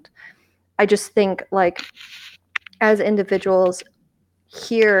important. I just think, like, as individuals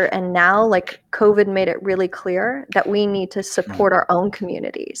here and now, like, COVID made it really clear that we need to support our own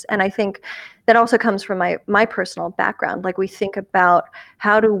communities. And I think that also comes from my personal background. Like, we think about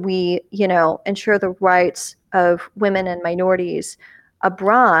how do we, ensure the rights of women and minorities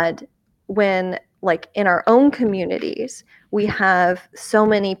abroad, when, like, in our own communities, we have so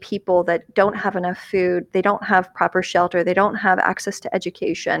many people that don't have enough food, they don't have proper shelter, they don't have access to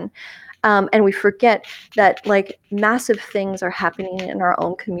education. And we forget that, like, massive things are happening in our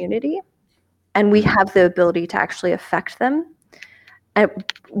own community, and we have the ability to actually affect them,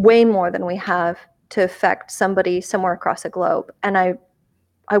 way more than we have to affect somebody somewhere across the globe. And I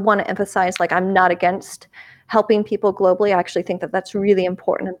want to emphasize, like, I'm not against helping people globally. I actually think that that's really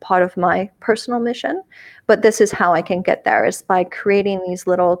important and part of my personal mission. But this is how I can get there, is by creating these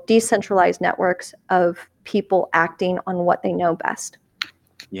little decentralized networks of people acting on what they know best.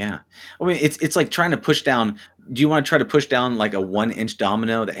 Yeah. I mean, it's like trying to push down. Do you want to try to push down like a 1-inch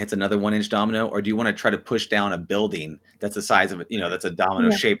domino that hits another 1-inch domino? Or do you want to try to push down a building that's the size of, that's a domino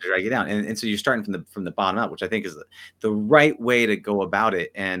shape to drag it down? And so you're starting from the bottom up, which I think is the right way to go about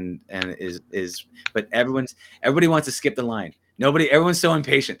it. But everybody wants to skip the line. Everyone's so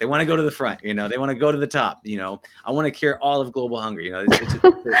impatient. They want to go to the front, they want to go to the top, I want to cure all of global hunger.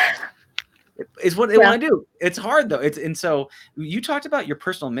 It's what they want to do. It's hard though. And so you talked about your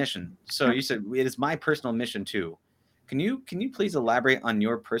personal mission. So you said it is my personal mission too. Can you please elaborate on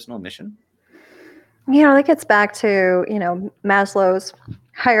your personal mission? That gets back to, Maslow's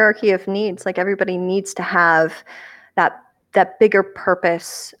hierarchy of needs. Like, everybody needs to have that bigger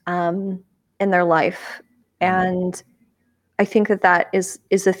purpose in their life. And I think that is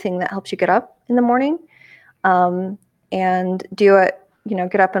the thing that helps you get up in the morning, and do it.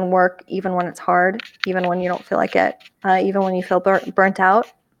 Get up and work, even when it's hard, even when you don't feel like it, even when you feel burnt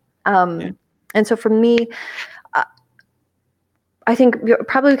out. And so for me, I think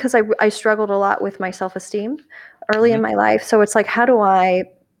probably because I struggled a lot with my self-esteem early in my life. So it's like, how do I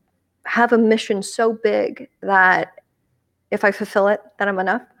have a mission so big that if I fulfill it, that I'm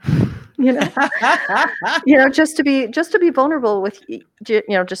enough? Just to be vulnerable with,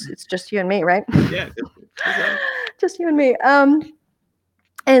 it's just you and me, right? Yeah, just you and me.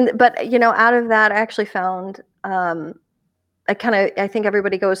 But out of that, I actually found, I think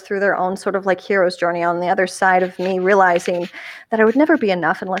everybody goes through their own sort of like hero's journey. On the other side of me realizing that I would never be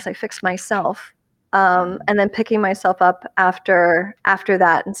enough unless I fixed myself, and then picking myself up after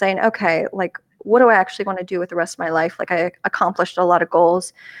that and saying, okay, like, what do I actually want to do with the rest of my life? Like, I accomplished a lot of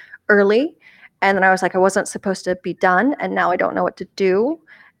goals early, and then I was like, I wasn't supposed to be done, and now I don't know what to do.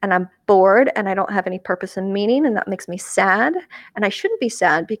 And I'm bored, and I don't have any purpose and meaning, and that makes me sad. And I shouldn't be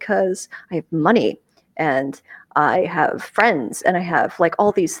sad, because I have money, and I have friends, and I have like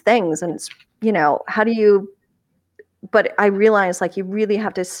all these things. And it's, how do you, but I realized, like, you really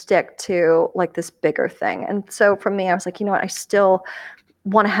have to stick to like this bigger thing. And so for me, I was like, you know what, I still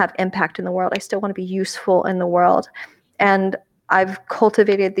want to have impact in the world. I still want to be useful in the world. And I've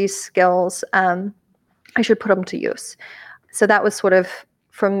cultivated these skills. I should put them to use. So that was sort of,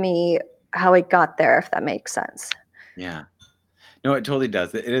 for me, how I got there, if that makes sense. Yeah. No, it totally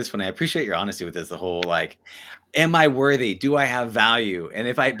does. It is funny. I appreciate your honesty with this. The whole, like, am I worthy? Do I have value? And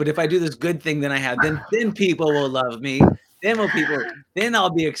if I do this good thing, then people will love me. Then I'll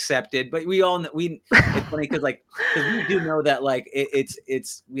be accepted. But we all know, it's funny because we do know that, like,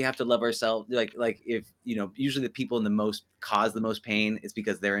 it's we have to love ourselves. Like if, usually the people cause the most pain is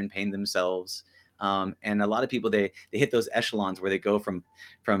because they're in pain themselves. And a lot of people, they hit those echelons where they go from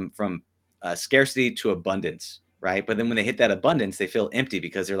scarcity to abundance, right? But then when they hit that abundance, they feel empty,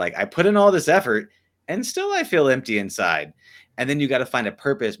 because they're like, I put in all this effort and still I feel empty inside. And then you got to find a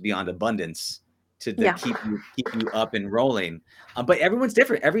purpose beyond abundance to keep you up and rolling. But everyone's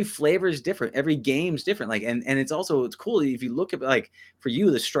different. Every flavor is different. Every game's different. Like, and it's cool if you look at, like, for you,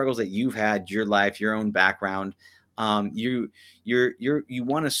 the struggles that you've had, your life, your own background. You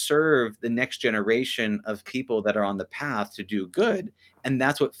want to serve the next generation of people that are on the path to do good, and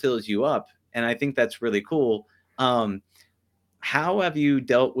that's what fills you up. and I think that's really cool. How have you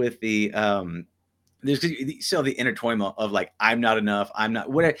dealt with the there's still the inner turmoil of like, I'm not enough, I'm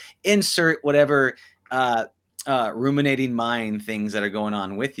not, whatever, insert whatever uh ruminating mind things that are going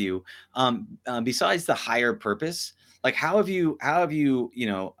on with you, besides the higher purpose. Like, how have you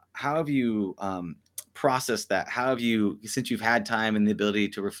processed that? How have you, since you've had time and the ability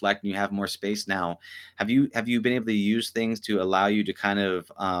to reflect and you have more space now, have you been able to use things to allow you to kind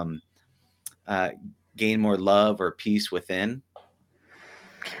of uh gain more love or peace within?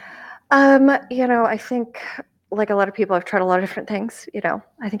 I think like a lot of people, I've tried a lot of different things.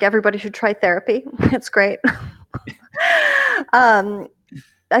 I think everybody should try therapy. It's great. um,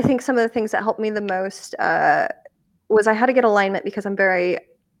 I think some of the things that helped me the most was I had to get alignment because I'm very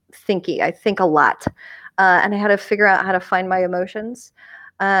thinky. I think a lot. And I had to figure out how to find my emotions,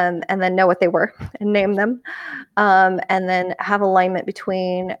 and then know what they were and name them. And then have alignment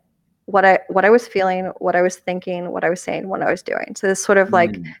between what I was feeling, what I was thinking, what I was saying, what I was doing. So this sort of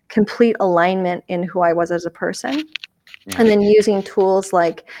like complete alignment in who I was as a person. And then using tools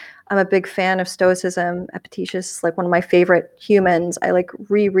like, I'm a big fan of Stoicism. Epictetus is like one of my favorite humans. I like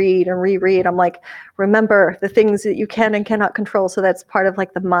reread and reread. I'm like, remember the things that you can and cannot control. So that's part of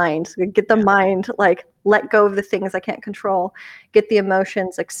like the mind. So get the mind, like let go of the things I can't control. Get the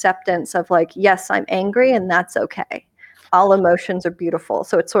emotions, acceptance of like, yes, I'm angry and that's okay. All emotions are beautiful.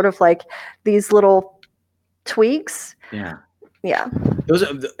 So it's sort of like these little tweaks. Yeah. Those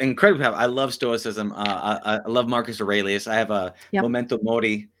are incredible. I love Stoicism. I love Marcus Aurelius. I have a Memento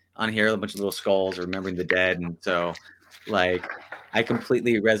Mori on here, a bunch of little skulls remembering the dead. And so like, I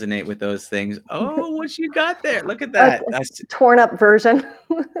completely resonate with those things. Oh, what you got there? Look at that. That's torn up version.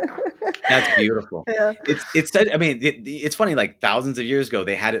 That's beautiful. Yeah. I mean, it's funny, like thousands of years ago,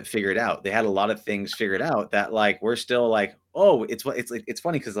 they had it figured out. They had a lot of things figured out that like, we're still like, oh, it's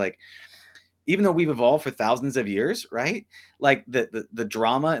funny. Cause like, even though we've evolved for thousands of years, right? Like the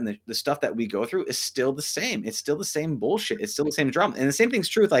drama and the stuff that we go through is still the same. It's still the same bullshit. It's still the same drama. And the same thing's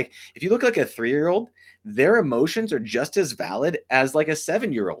true with like, if you look like a 3-year-old, their emotions are just as valid as like a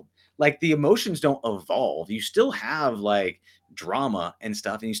 7-year-old. Like the emotions don't evolve. You still have like drama and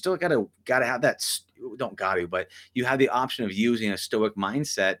stuff, and you still gotta have that. But you have the option of using a stoic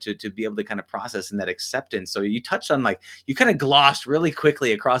mindset to be able to kind of process in that acceptance. So you touched on like, you kind of glossed really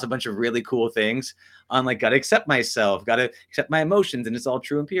quickly across a bunch of really cool things on like, gotta accept myself, gotta accept my emotions, and it's all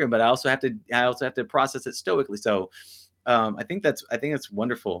true and pure. But I also have to process it stoically. So I think that's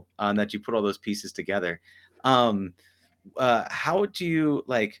wonderful that you put all those pieces together. How do you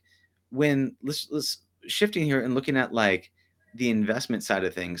like, when let's shifting here and looking at like the investment side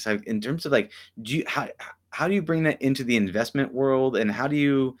of things, like in terms of like, how do you bring that into the investment world, and do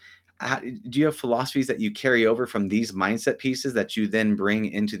you have philosophies that you carry over from these mindset pieces that you then bring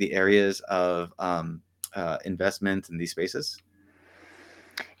into the areas of investment in these spaces?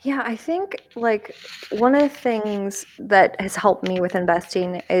 Yeah, I think like one of the things that has helped me with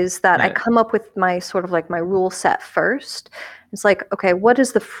investing is that I come up with my sort of like my rule set first. It's like, okay, what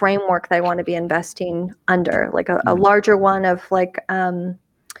is the framework that I want to be investing under? Like a larger one of like, in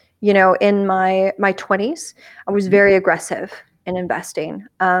my 20s, I was very aggressive in investing.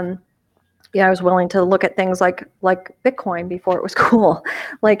 I was willing to look at things like Bitcoin before it was cool.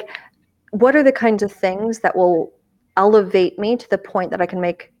 Like, what are the kinds of things that will elevate me to the point that I can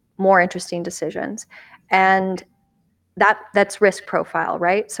make more interesting decisions? And that's risk profile,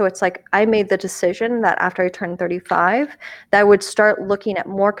 right? So it's like I made the decision that after I turned 35, that I would start looking at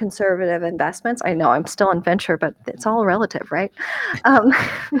more conservative investments. I know I'm still in venture, but it's all relative, right?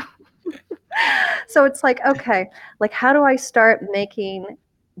 So it's like, okay, like how do I start making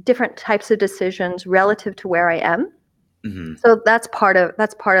different types of decisions relative to where I am? Mm-hmm. So that's part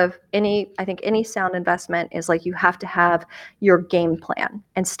of any sound investment is like you have to have your game plan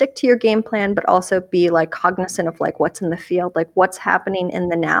and stick to your game plan, but also be like cognizant of like what's in the field, like what's happening in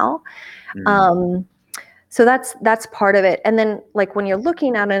the now. Mm-hmm. So that's part of it. And then like when you're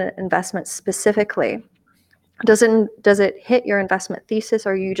looking at an investment specifically, does it hit your investment thesis,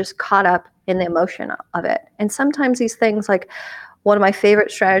 or are you just caught up in the emotion of it? And sometimes these things, like one of my favorite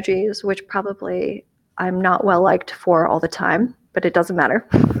strategies, which probably I'm not well liked for all the time, but it doesn't matter,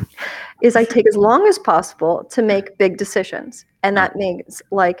 is I take as long as possible to make big decisions. And that means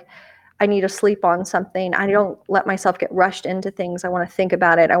like I need to sleep on something. I don't let myself get rushed into things. I want to think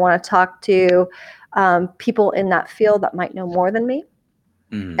about it. I want to talk to people in that field that might know more than me.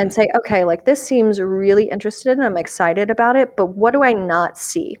 And say, okay, like this seems really interested and I'm excited about it, but what do I not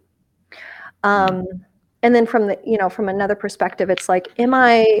see? And then from another perspective, it's like, am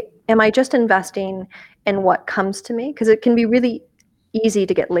I just investing in what comes to me? Because it can be really easy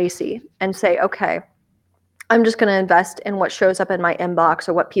to get lazy and say, okay, I'm just going to invest in what shows up in my inbox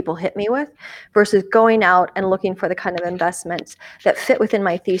or what people hit me with, versus going out and looking for the kind of investments that fit within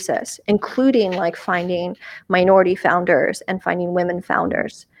my thesis, including like finding minority founders and finding women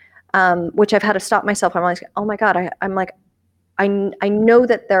founders, which I've had to stop myself. I'm like, oh my God, I know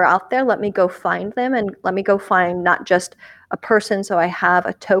that they're out there. Let me go find them, and let me go find not just a person so I have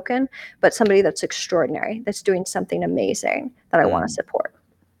a token, but somebody that's extraordinary, that's doing something amazing that I want to support.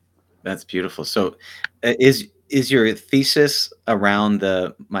 That's beautiful. So is your thesis around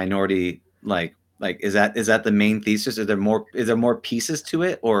the minority, like is that the main thesis? Is there more pieces to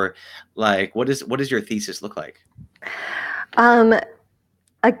it, or like what does your thesis look like?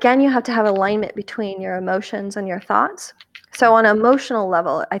 Again, you have to have alignment between your emotions and your thoughts. So on an emotional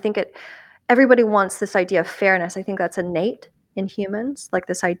level, I think everybody wants this idea of fairness. I think that's innate in humans, like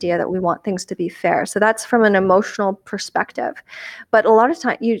this idea that we want things to be fair. So that's from an emotional perspective. But a lot of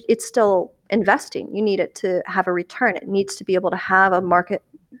time, it's still investing. You need it to have a return. It needs to be able to have a market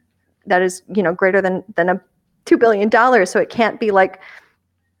that is, greater than a $2 billion. So it can't be like,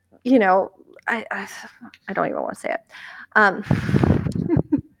 I don't even want to say it.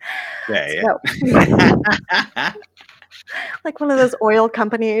 Like one of those oil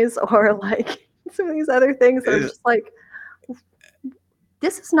companies, or like some of these other things that are just like,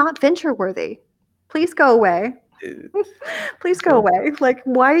 this is not venture worthy. Please go away. Please go away. Like,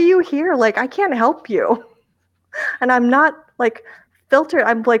 why are you here? Like, I can't help you. And I'm not like filtered.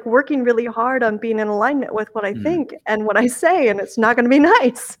 I'm like working really hard on being in alignment with what I think and what I say, and it's not going to be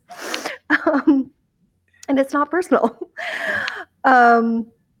nice. And it's not personal.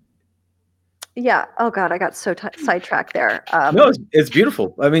 Yeah. Oh God, I got so sidetracked there. No, it's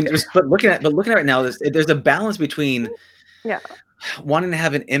beautiful. I mean, but looking at it right now, there's a balance between wanting to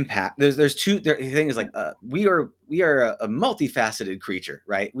have an impact. There's two things, like we are a multifaceted creature,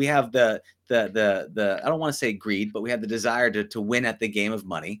 right? We have the I don't want to say greed, but we have the desire to win at the game of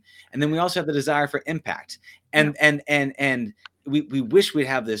money, and then we also have the desire for impact. And we wish we'd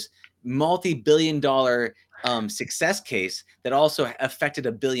have this multi-billion-dollar success case that also affected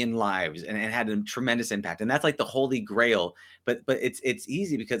 1 billion lives and had a tremendous impact. And that's like the holy grail. But it's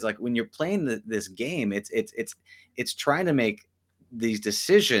easy because like when you're playing this game, it's trying to make these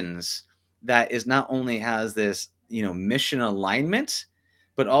decisions that is not only has this mission alignment,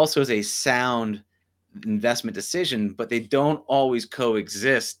 but also is a sound investment decision. But they don't always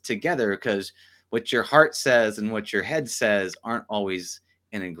coexist together, because what your heart says and what your head says aren't always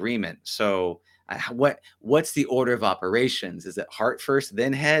in agreement. So what's the order of operations? Is it heart first,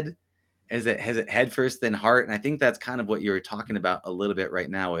 then head? Has it head first, then heart? And I think that's kind of what you're talking about a little bit right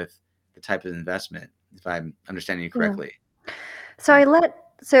now with the type of investment, if I'm understanding you correctly. So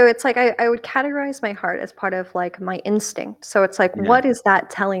it's like I would categorize my heart as part of like my instinct. So it's like, what is that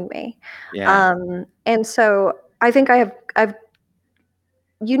telling me? And so I think I have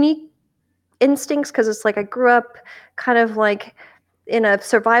unique instincts, because it's like I grew up kind of like in a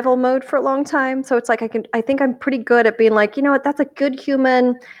survival mode for a long time. So it's like I think I'm pretty good at being like, you know what, that's a good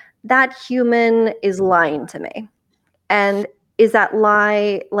human. That human is lying to me. And is that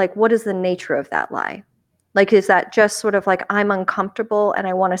lie, like, what is the nature of that lie? Like, is that just sort of like I'm uncomfortable and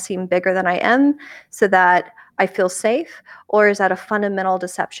I want to seem bigger than I am so that I feel safe? Or is that a fundamental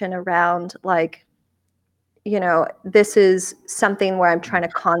deception around like, this is something where I'm trying to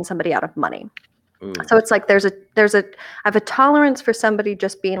con somebody out of money? Ooh. So it's like I have a tolerance for somebody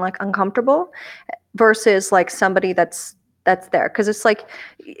just being like uncomfortable versus like somebody that's there. Because it's like,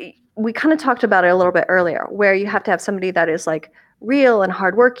 we kind of talked about it a little bit earlier, where you have to have somebody that is like real and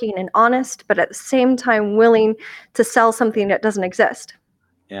hardworking and honest, but at the same time willing to sell something that doesn't exist.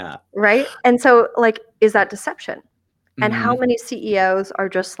 Yeah. Right. And so like, is that deception? And how many CEOs are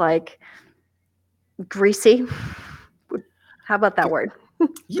just like greasy? How about that word?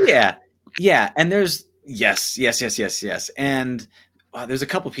 Yeah. And there's yes. And there's a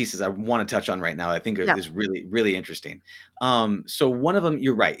couple pieces I want to touch on right now. I think is really, really interesting. So one of them,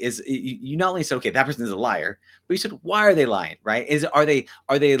 you're right, is you not only said, okay, that person is a liar, but you said, why are they lying? Right? Are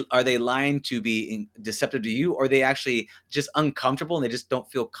they lying to be deceptive to you, or are they actually just uncomfortable and they just don't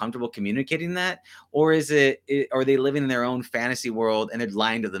feel comfortable communicating that? Or are they living in their own fantasy world and they're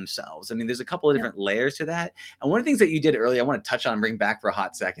lying to themselves? I mean, there's a couple of different layers to that. And one of the things that you did earlier, I want to touch on and bring back for a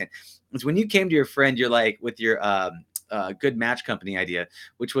hot second, is when you came to your friend, you're like, with your good match company idea,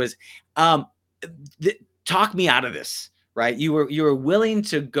 which was talk me out of this, right? You were willing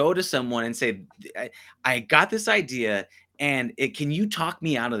to go to someone and say, I got this idea And can you talk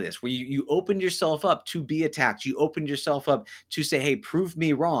me out of this? Where you opened yourself up to be attacked. You opened yourself up to say, hey, prove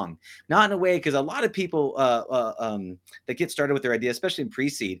me wrong. Not in a way, because a lot of people that get started with their idea, especially in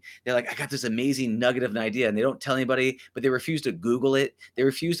pre-seed, they're like, I got this amazing nugget of an idea, and they don't tell anybody, but they refuse to Google it. They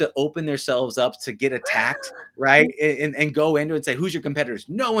refuse to open themselves up to get attacked, right? And go into it and say, who's your competitors?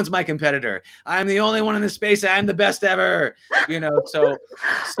 No one's my competitor. I'm the only one in the space. I'm the best ever. So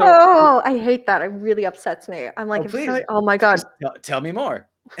oh, I hate that. It really upsets me. I'm like, please, oh my God. Tell me more.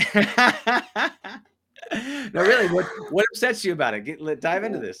 No, really, what upsets you about it? Dive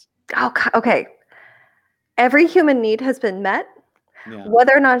into this. Oh, okay. Every human need has been met. Yeah.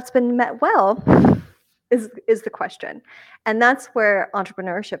 Whether or not it's been met well is the question. And that's where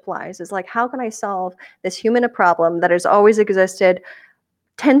entrepreneurship lies, is like, how can I solve this human problem that has always existed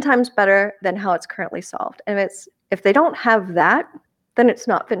 10 times better than how it's currently solved? And if they don't have that, then it's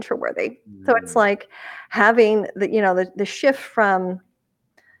not venture worthy. So it's like having the shift from,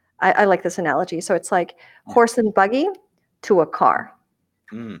 I like this analogy. So it's like horse and buggy to a car.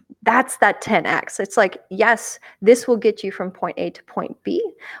 That's that 10x. It's like, yes, this will get you from point A to point B,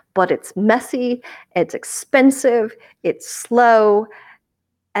 but it's messy, it's expensive, it's slow.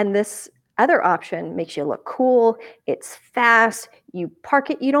 And this other option makes you look cool, it's fast, you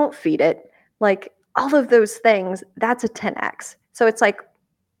park it, you don't feed it. Like all of those things, that's a 10x. So it's like,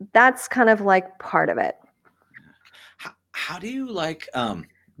 that's kind of like part of it. How do you like,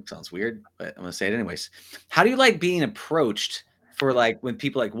 sounds weird, but I'm gonna say it anyways. How do you like being approached for like when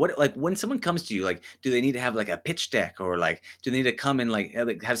people when someone comes to you, like, do they need to have like a pitch deck, or like, do they need to come and like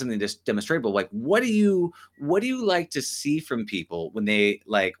have something just demonstrable? Like, what do you like to see from people when they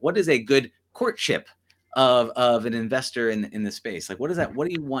like, what is a good courtship of an investor in the space? Like, what is that? What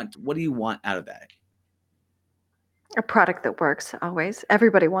do you want? What do you want out of that? A product that works. Always.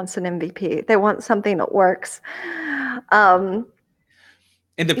 Everybody wants an MVP. They want something that works. In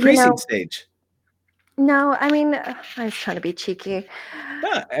the pre-seed stage. No, I mean, I was trying to be cheeky.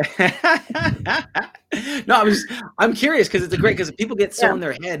 No, I'm curious, because it's because people get so in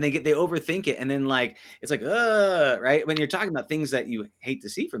their head and they overthink it, and then like it's like right, when you're talking about things that you hate to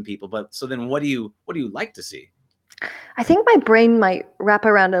see from people. But so then what do you like to see? I think my brain might wrap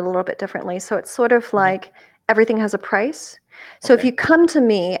around it a little bit differently. So it's sort of like everything has a price. So if you come to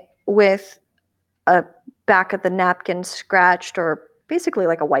me with a back of the napkin scratched, or basically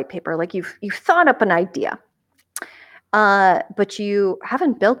like a white paper, like you've thought up an idea, but you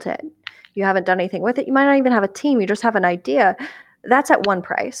haven't built it, you haven't done anything with it, you might not even have a team, you just have an idea, that's at one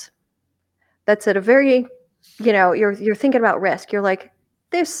price. That's at a very, you're thinking about risk. You're like,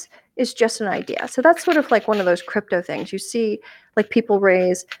 this is just an idea. So that's sort of like one of those crypto things. You see like people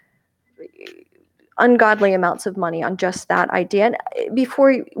raise ungodly amounts of money on just that idea. And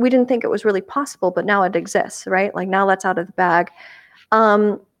before, we didn't think it was really possible, but now it exists, right? Like now that's out of the bag.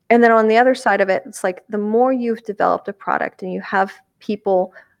 And then on the other side of it, it's like the more you've developed a product and you have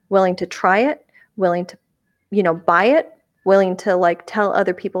people willing to try it, willing to, buy it, willing to like tell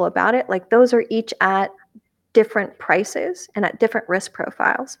other people about it, like those are each at different prices and at different risk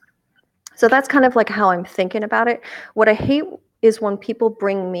profiles. So that's kind of like how I'm thinking about it. What I hate is when people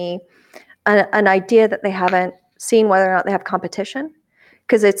bring me an idea that they haven't seen whether or not they have competition,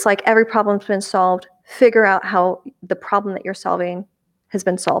 because it's like every problem's been solved. Figure out how the problem that you're solving has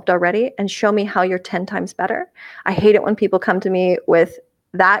been solved already and show me how you're 10 times better. I hate it when people come to me with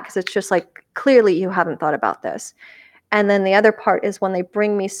that, because it's just like, clearly you haven't thought about this. And then the other part is when they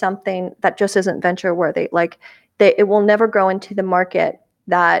bring me something that just isn't venture worthy, like it will never grow into the market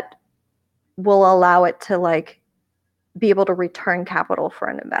that will allow it to like be able to return capital for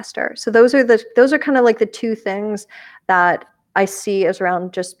an investor. So those are kind of like the two things that I see as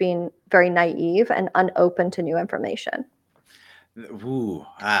around just being very naive and unopen to new information. Ooh,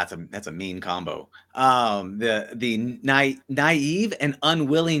 that's a mean combo. The naive and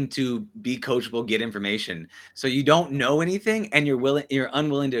unwilling to be coachable, get information. So you don't know anything, and you're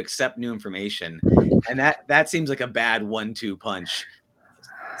unwilling to accept new information, and that seems like a bad 1-2 punch.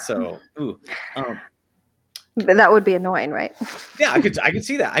 So, that would be annoying, right? Yeah, I could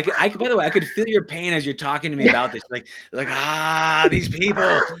see that. I could. By the way, I could feel your pain as you're talking to me about this. Like these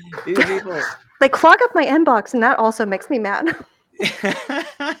people. They clog up my inbox, and that also makes me mad.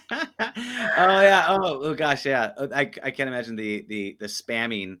 Oh yeah. Oh gosh, yeah. I can't imagine the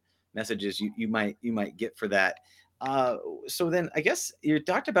spamming messages you might get for that. So then I guess you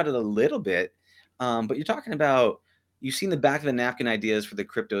talked about it a little bit, but you're talking about, you've seen the back of the napkin ideas for the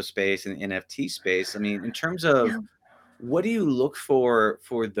crypto space and NFT space. I mean, in terms of What do you look for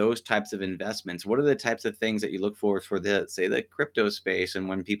those types of investments? What are the types of things that you look for the, say, the crypto space? And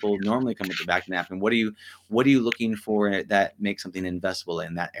when people normally come with the back napkin, what are you looking for that makes something investable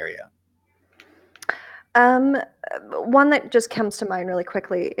in that area? Um, One that just comes to mind really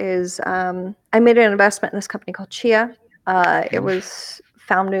quickly is I made an investment in this company called Chia. It was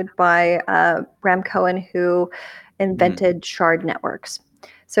founded by Ram Cohen, who invented shard networks.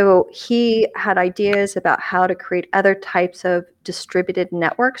 So he had ideas about how to create other types of distributed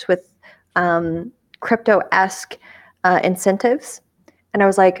networks with crypto-esque incentives. And I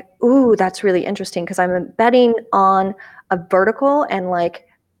was like, ooh, that's really interesting because I'm betting on a vertical and like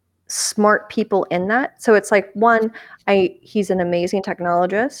smart people in that. So it's like one, he's an amazing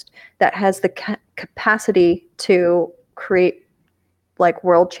technologist that has the capacity to create like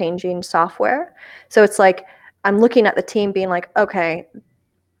world-changing software. So it's like I'm looking at the team being like, okay,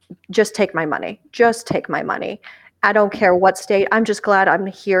 just take my money. Just take my money. I don't care what state. I'm just glad I'm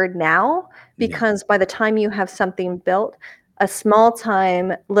here now because by the time you have something built, a small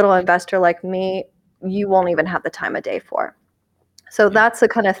time little investor like me, you won't even have the time of day for. So that's the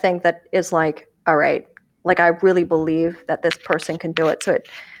kind of thing that is like, all right, like I really believe that this person can do it. So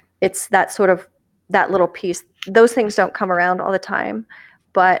it's that sort of that little piece. Those things don't come around all the time,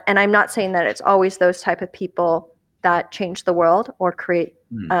 and I'm not saying that it's always those type of people that change the world or create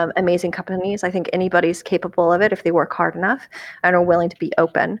amazing companies. I think anybody's capable of it if they work hard enough and are willing to be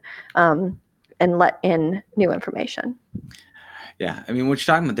open and let in new information. Yeah, I mean, what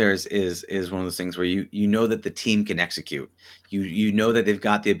you're talking about there is one of those things where you know that the team can execute. You know that they've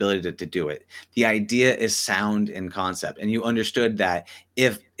got the ability to do it. The idea is sound in concept, and you understood that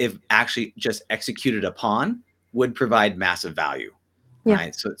if actually just executed upon would provide massive value,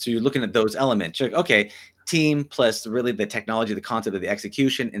 right? So you're looking at those elements. You're like, okay, team plus really the technology, the concept of the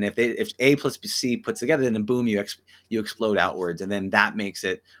execution, and if A plus C puts together, then boom, you explode outwards, and then that makes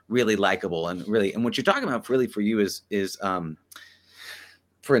it really likable and what you're talking about really for you is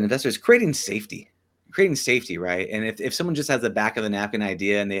for an investor is creating safety, right? And if someone just has a back of the napkin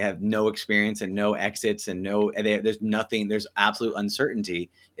idea and they have no experience and no exits and there's nothing, there's absolute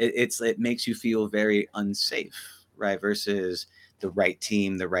uncertainty, it makes you feel very unsafe, right? Versus the right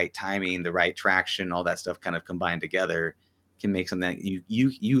team, the right timing, the right traction, all that stuff kind of combined together can make something that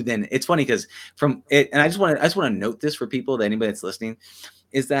you then, it's funny because from it, and I just want to note this for people, that anybody that's listening,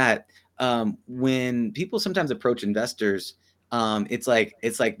 is that when people sometimes approach investors, it's like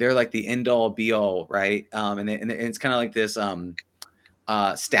they're like the end all be all, right? And it's kind of like this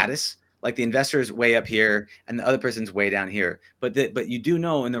status, like the investor is way up here and the other person's way down here. But you do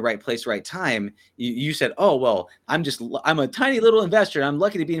know in the right place, right time. You said, oh well, I'm a tiny little investor. I'm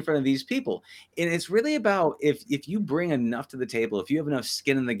lucky to be in front of these people. And it's really about if you bring enough to the table, if you have enough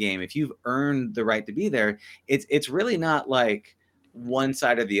skin in the game, if you've earned the right to be there, it's really not like one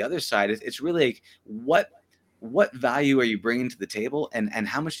side or the other side. It's really like what value are you bringing to the table, and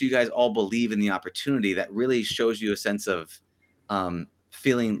how much do you guys all believe in the opportunity that really shows you a sense of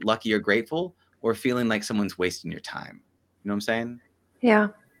feeling lucky or grateful, or feeling like someone's wasting your time? You know what I'm saying? Yeah.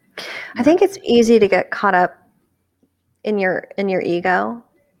 I think it's easy to get caught up in your ego.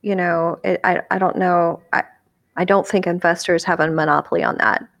 You know, I don't know. I don't think investors have a monopoly on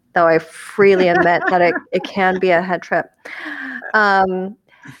that, though I freely admit that it can be a head trip.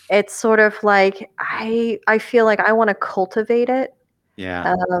 It's sort of like I feel like I want to cultivate it.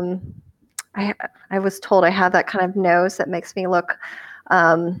 Yeah. I was told I have that kind of nose that makes me look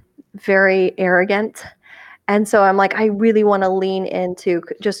very arrogant. And so I'm like, I really want to lean into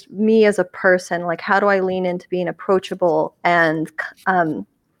just me as a person. Like, how do I lean into being approachable and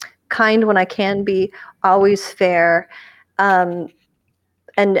kind when I can be, always fair, and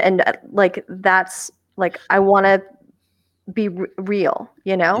like that's like I want to be real,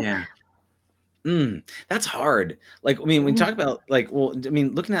 you know? Yeah. That's hard. Like, I mean, when you talk about like, well, I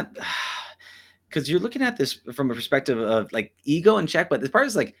mean, looking at, because you're looking at this from a perspective of like ego and check, but this part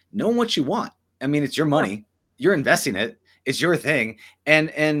is like knowing what you want. I mean, it's your money, you're investing it, it's your thing,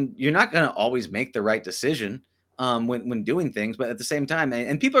 and you're not going to always make the right decision when doing things, but at the same time,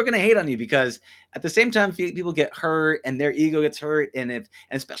 and people are going to hate on you because at the same time, people get hurt and their ego gets hurt, and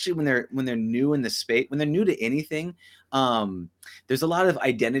especially when they're new in the space, when they're new to anything, there's a lot of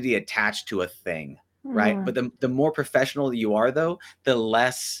identity attached to a thing, right? But the more professional you are, though, the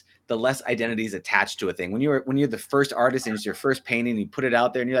less identity is attached to a thing. When you're the first artist and it's your first painting, you put it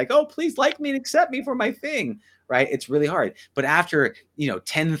out there and you're like, oh, please like me and accept me for my thing, right? It's really hard. But after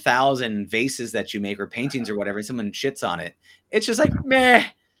 10,000 vases that you make or paintings or whatever, someone shits on it, it's just like, meh.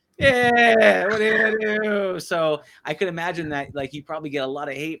 Yeah, what do you do? So I could imagine that like you probably get a lot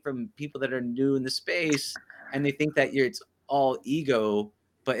of hate from people that are new in the space and they think that it's all ego,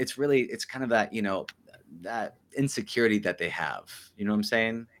 but it's kind of that, that insecurity that they have. You know what I'm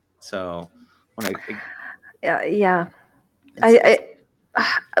saying? So when Yeah. it's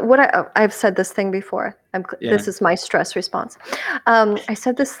I've said this thing before. yeah, This is my stress response. I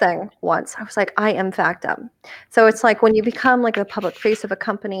said this thing once. I was like, I am factum. So it's like when you become like a public face of a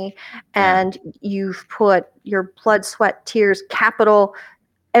company yeah, and you've put your blood, sweat, tears, capital,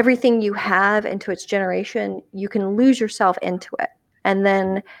 everything you have into its generation, you can lose yourself into it. And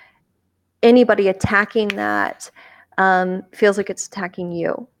then anybody attacking that feels like it's attacking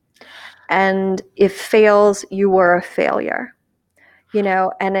you. And if fails, you were a failure.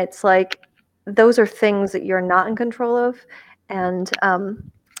 And it's like those are things that you're not in control of. And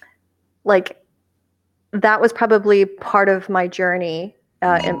like that was probably part of my journey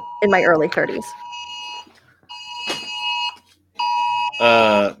in my early 30s.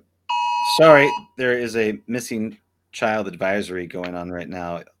 Sorry, there is a missing child advisory going on right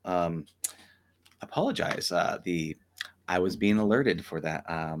now. Apologize. I was being alerted for that.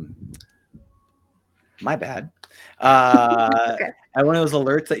 My bad. Okay. One of those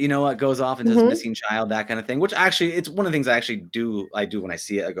alerts that what goes off and says Mhm. missing child, that kind of thing. Which actually, it's one of the things I actually do. I do when I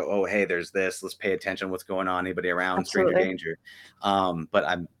see it. I go, oh, hey, there's this. Let's pay attention. What's going on? Anybody around? Stranger Absolutely. danger. But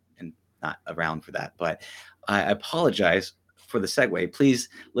I'm not around for that. But I apologize for the segue. Please,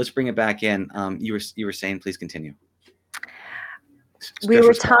 let's bring it back in. You were saying, please continue. We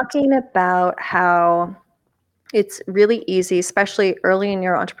were talking about how it's really easy, especially early in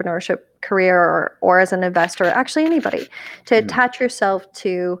your entrepreneurship career or as an investor, actually anybody, to attach yourself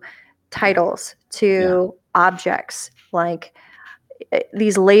to titles, to objects, like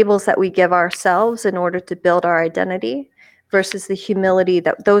these labels that we give ourselves in order to build our identity versus the humility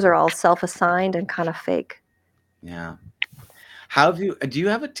that those are all self-assigned and kind of fake. Yeah. Can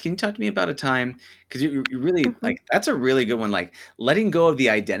you talk to me about a time, because you really like, that's a really good one, like letting go of the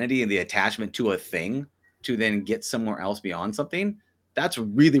identity and the attachment to a thing to then get somewhere else beyond something. That's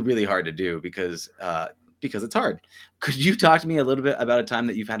really, really hard to do because it's hard. Could you talk to me a little bit about a time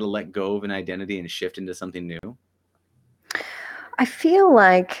that you've had to let go of an identity and shift into something new? I feel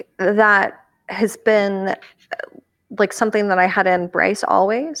like that has been like something that I had to embrace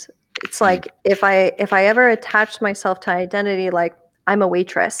always. It's like if I ever attached myself to identity, like I'm a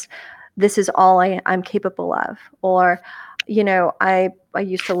waitress, this is all I'm capable of. Or, I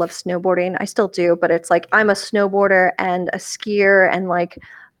used to love snowboarding. I still do, but it's like I'm a snowboarder and a skier, and like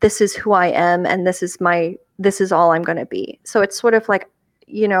this is who I am, and this is all I'm going to be. So it's sort of like,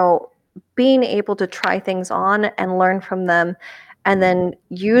 being able to try things on and learn from them, and then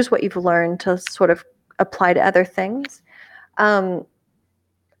use what you've learned to sort of apply to other things.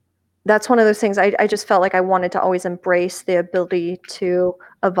 That's one of those things I just felt like I wanted to always embrace the ability to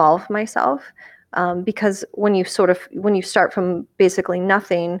evolve myself, because when you start from basically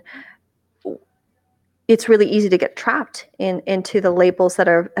nothing, it's really easy to get trapped into the labels that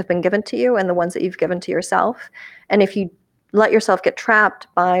have been given to you and the ones that you've given to yourself. And if you let yourself get trapped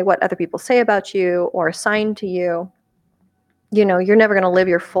by what other people say about you or assign to you, you're never going to live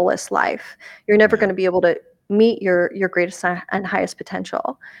your fullest life. You're never going to be able to meet your greatest and highest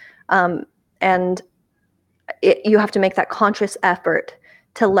potential. And you have to make that conscious effort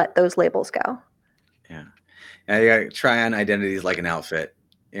to let those labels go. Yeah. And you got to try on identities like an outfit,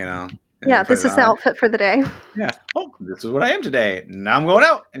 Yeah, this is the outfit for the day. Yeah. Oh, this is what I am today. Now I'm going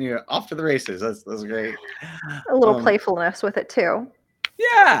out, and you're off to the races. That's great. A little playfulness with it too.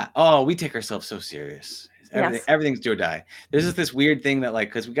 Yeah. Oh, we take ourselves so serious. Yes. Everything's do or die. There's just this weird thing that, like,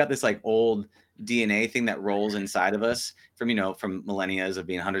 because we got this like old DNA thing that rolls inside of us from millennia of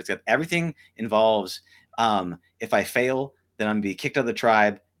being hundreds. Everything involves if I fail, then I'm gonna be kicked out of the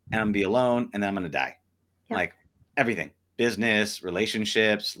tribe, and I'm gonna be alone, and then I'm gonna die. Yeah. Like everything. Business,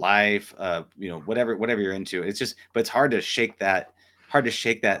 relationships, life, whatever you're into. It's just, but it's hard to shake that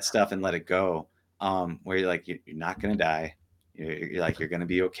stuff and let it go. Where you're like, you're not gonna die. You're like, you're gonna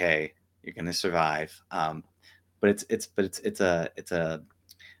be okay. You're gonna survive. But it's a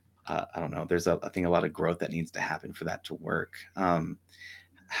I don't know. There's I think a lot of growth that needs to happen for that to work. Let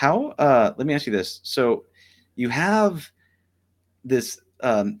me ask you this. So you have this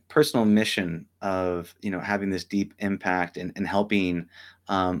personal mission of having this deep impact and helping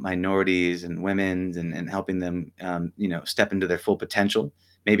minorities and women and helping them step into their full potential,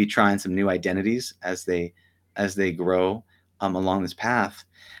 maybe trying some new identities as they grow along this path.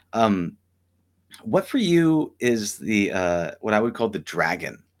 What for you is the what I would call the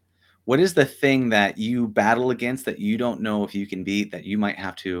dragon? What is the thing that you battle against that you don't know if you can beat, that you might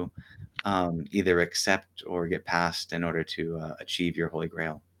have to either accept or get past in order to achieve your holy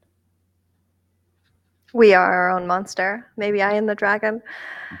grail? We are our own monster. Maybe I am the dragon.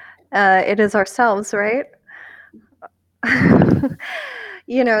 It is ourselves, right?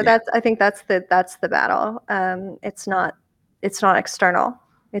 Yeah. That's I think that's the battle. It's not external.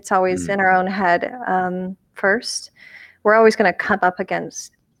 It's always Mm, in our own head first. We're always going to come up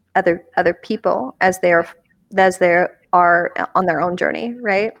against other people as they are on their own journey,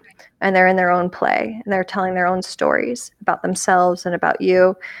 right? And they're in their own play and they're telling their own stories about themselves and about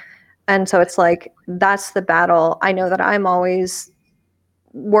you. And so it's like that's the battle I know that I'm always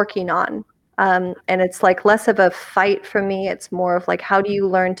working on. And it's like less of a fight for me. It's more of like, how do you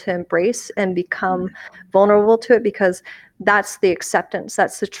learn to embrace and become vulnerable to it? Because that's the acceptance,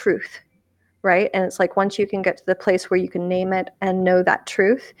 that's the truth, right? And it's like once you can get to the place where you can name it and know that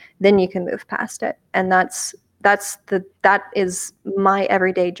truth, then you can move past it. And that is my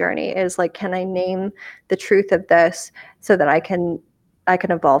everyday journey, is like, can I name the truth of this so that I can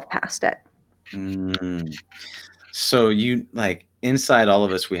evolve past it? mm. So you like inside all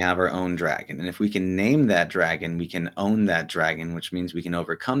of us, we have our own dragon. And if we can name that dragon, we can own that dragon, which means we can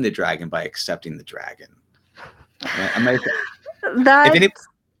overcome the dragon by accepting the dragon. If That any,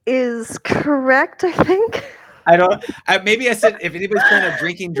 is correct, I think. maybe I said if anybody's playing a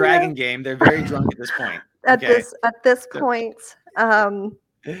drinking dragon game, they're very drunk at this point. At Okay. this So- point,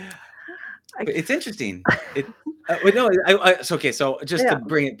 But it's interesting. It's okay. So just Yeah. to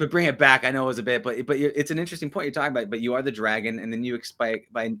bring it back, I know it was a bit, but it's an interesting point you're talking about. But you are the dragon, and then you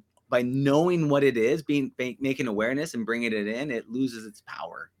by knowing what it is, making awareness and bringing it in, it loses its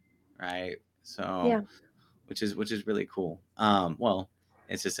power, right? So Yeah. which is really cool. Well,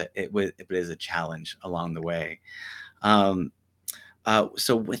 it's just it is a challenge along the way. Um,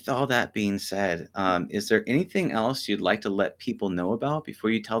 so with all that being said, is there anything else you'd like to let people know about before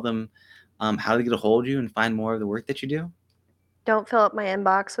you tell them how to get a hold of you and find more of the work that you do? Don't fill up my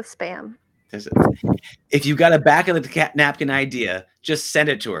inbox with spam. If you got a back of the napkin idea, just send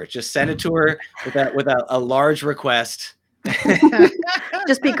it to her. Just send it to her with a large request.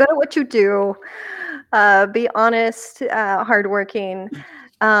 Just be good at what you do. Be honest, hardworking,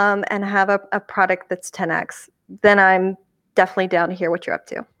 and have a product that's 10x. Then I'm definitely down to hear what you're up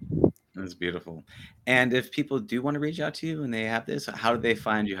to. That's beautiful. And if people do want to reach out to you and they have this, how do they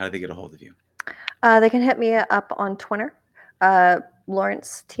find you? How do they get a hold of you? They can hit me up on Twitter,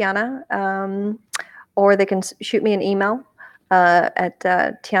 Lawrence Tiana, or they can shoot me an email at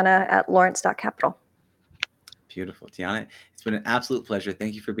tiana@lawrence.capital. Beautiful. Tiana, it's been an absolute pleasure.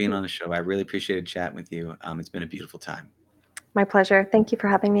 Thank you for being on the show. I really appreciated chatting with you. It's been a beautiful time. My pleasure. Thank you for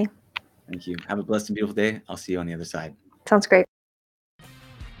having me. Thank you. Have a blessed and beautiful day. I'll see you on the other side. Sounds great.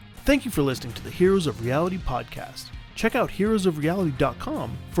 Thank you for listening to the Heroes of Reality podcast. Check out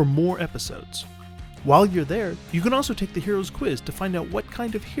heroesofreality.com for more episodes. While you're there, you can also take the Heroes Quiz to find out what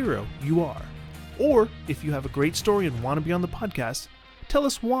kind of hero you are. Or, if you have a great story and want to be on the podcast, tell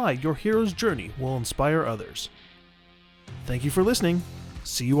us why your hero's journey will inspire others. Thank you for listening.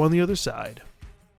 See you on the other side.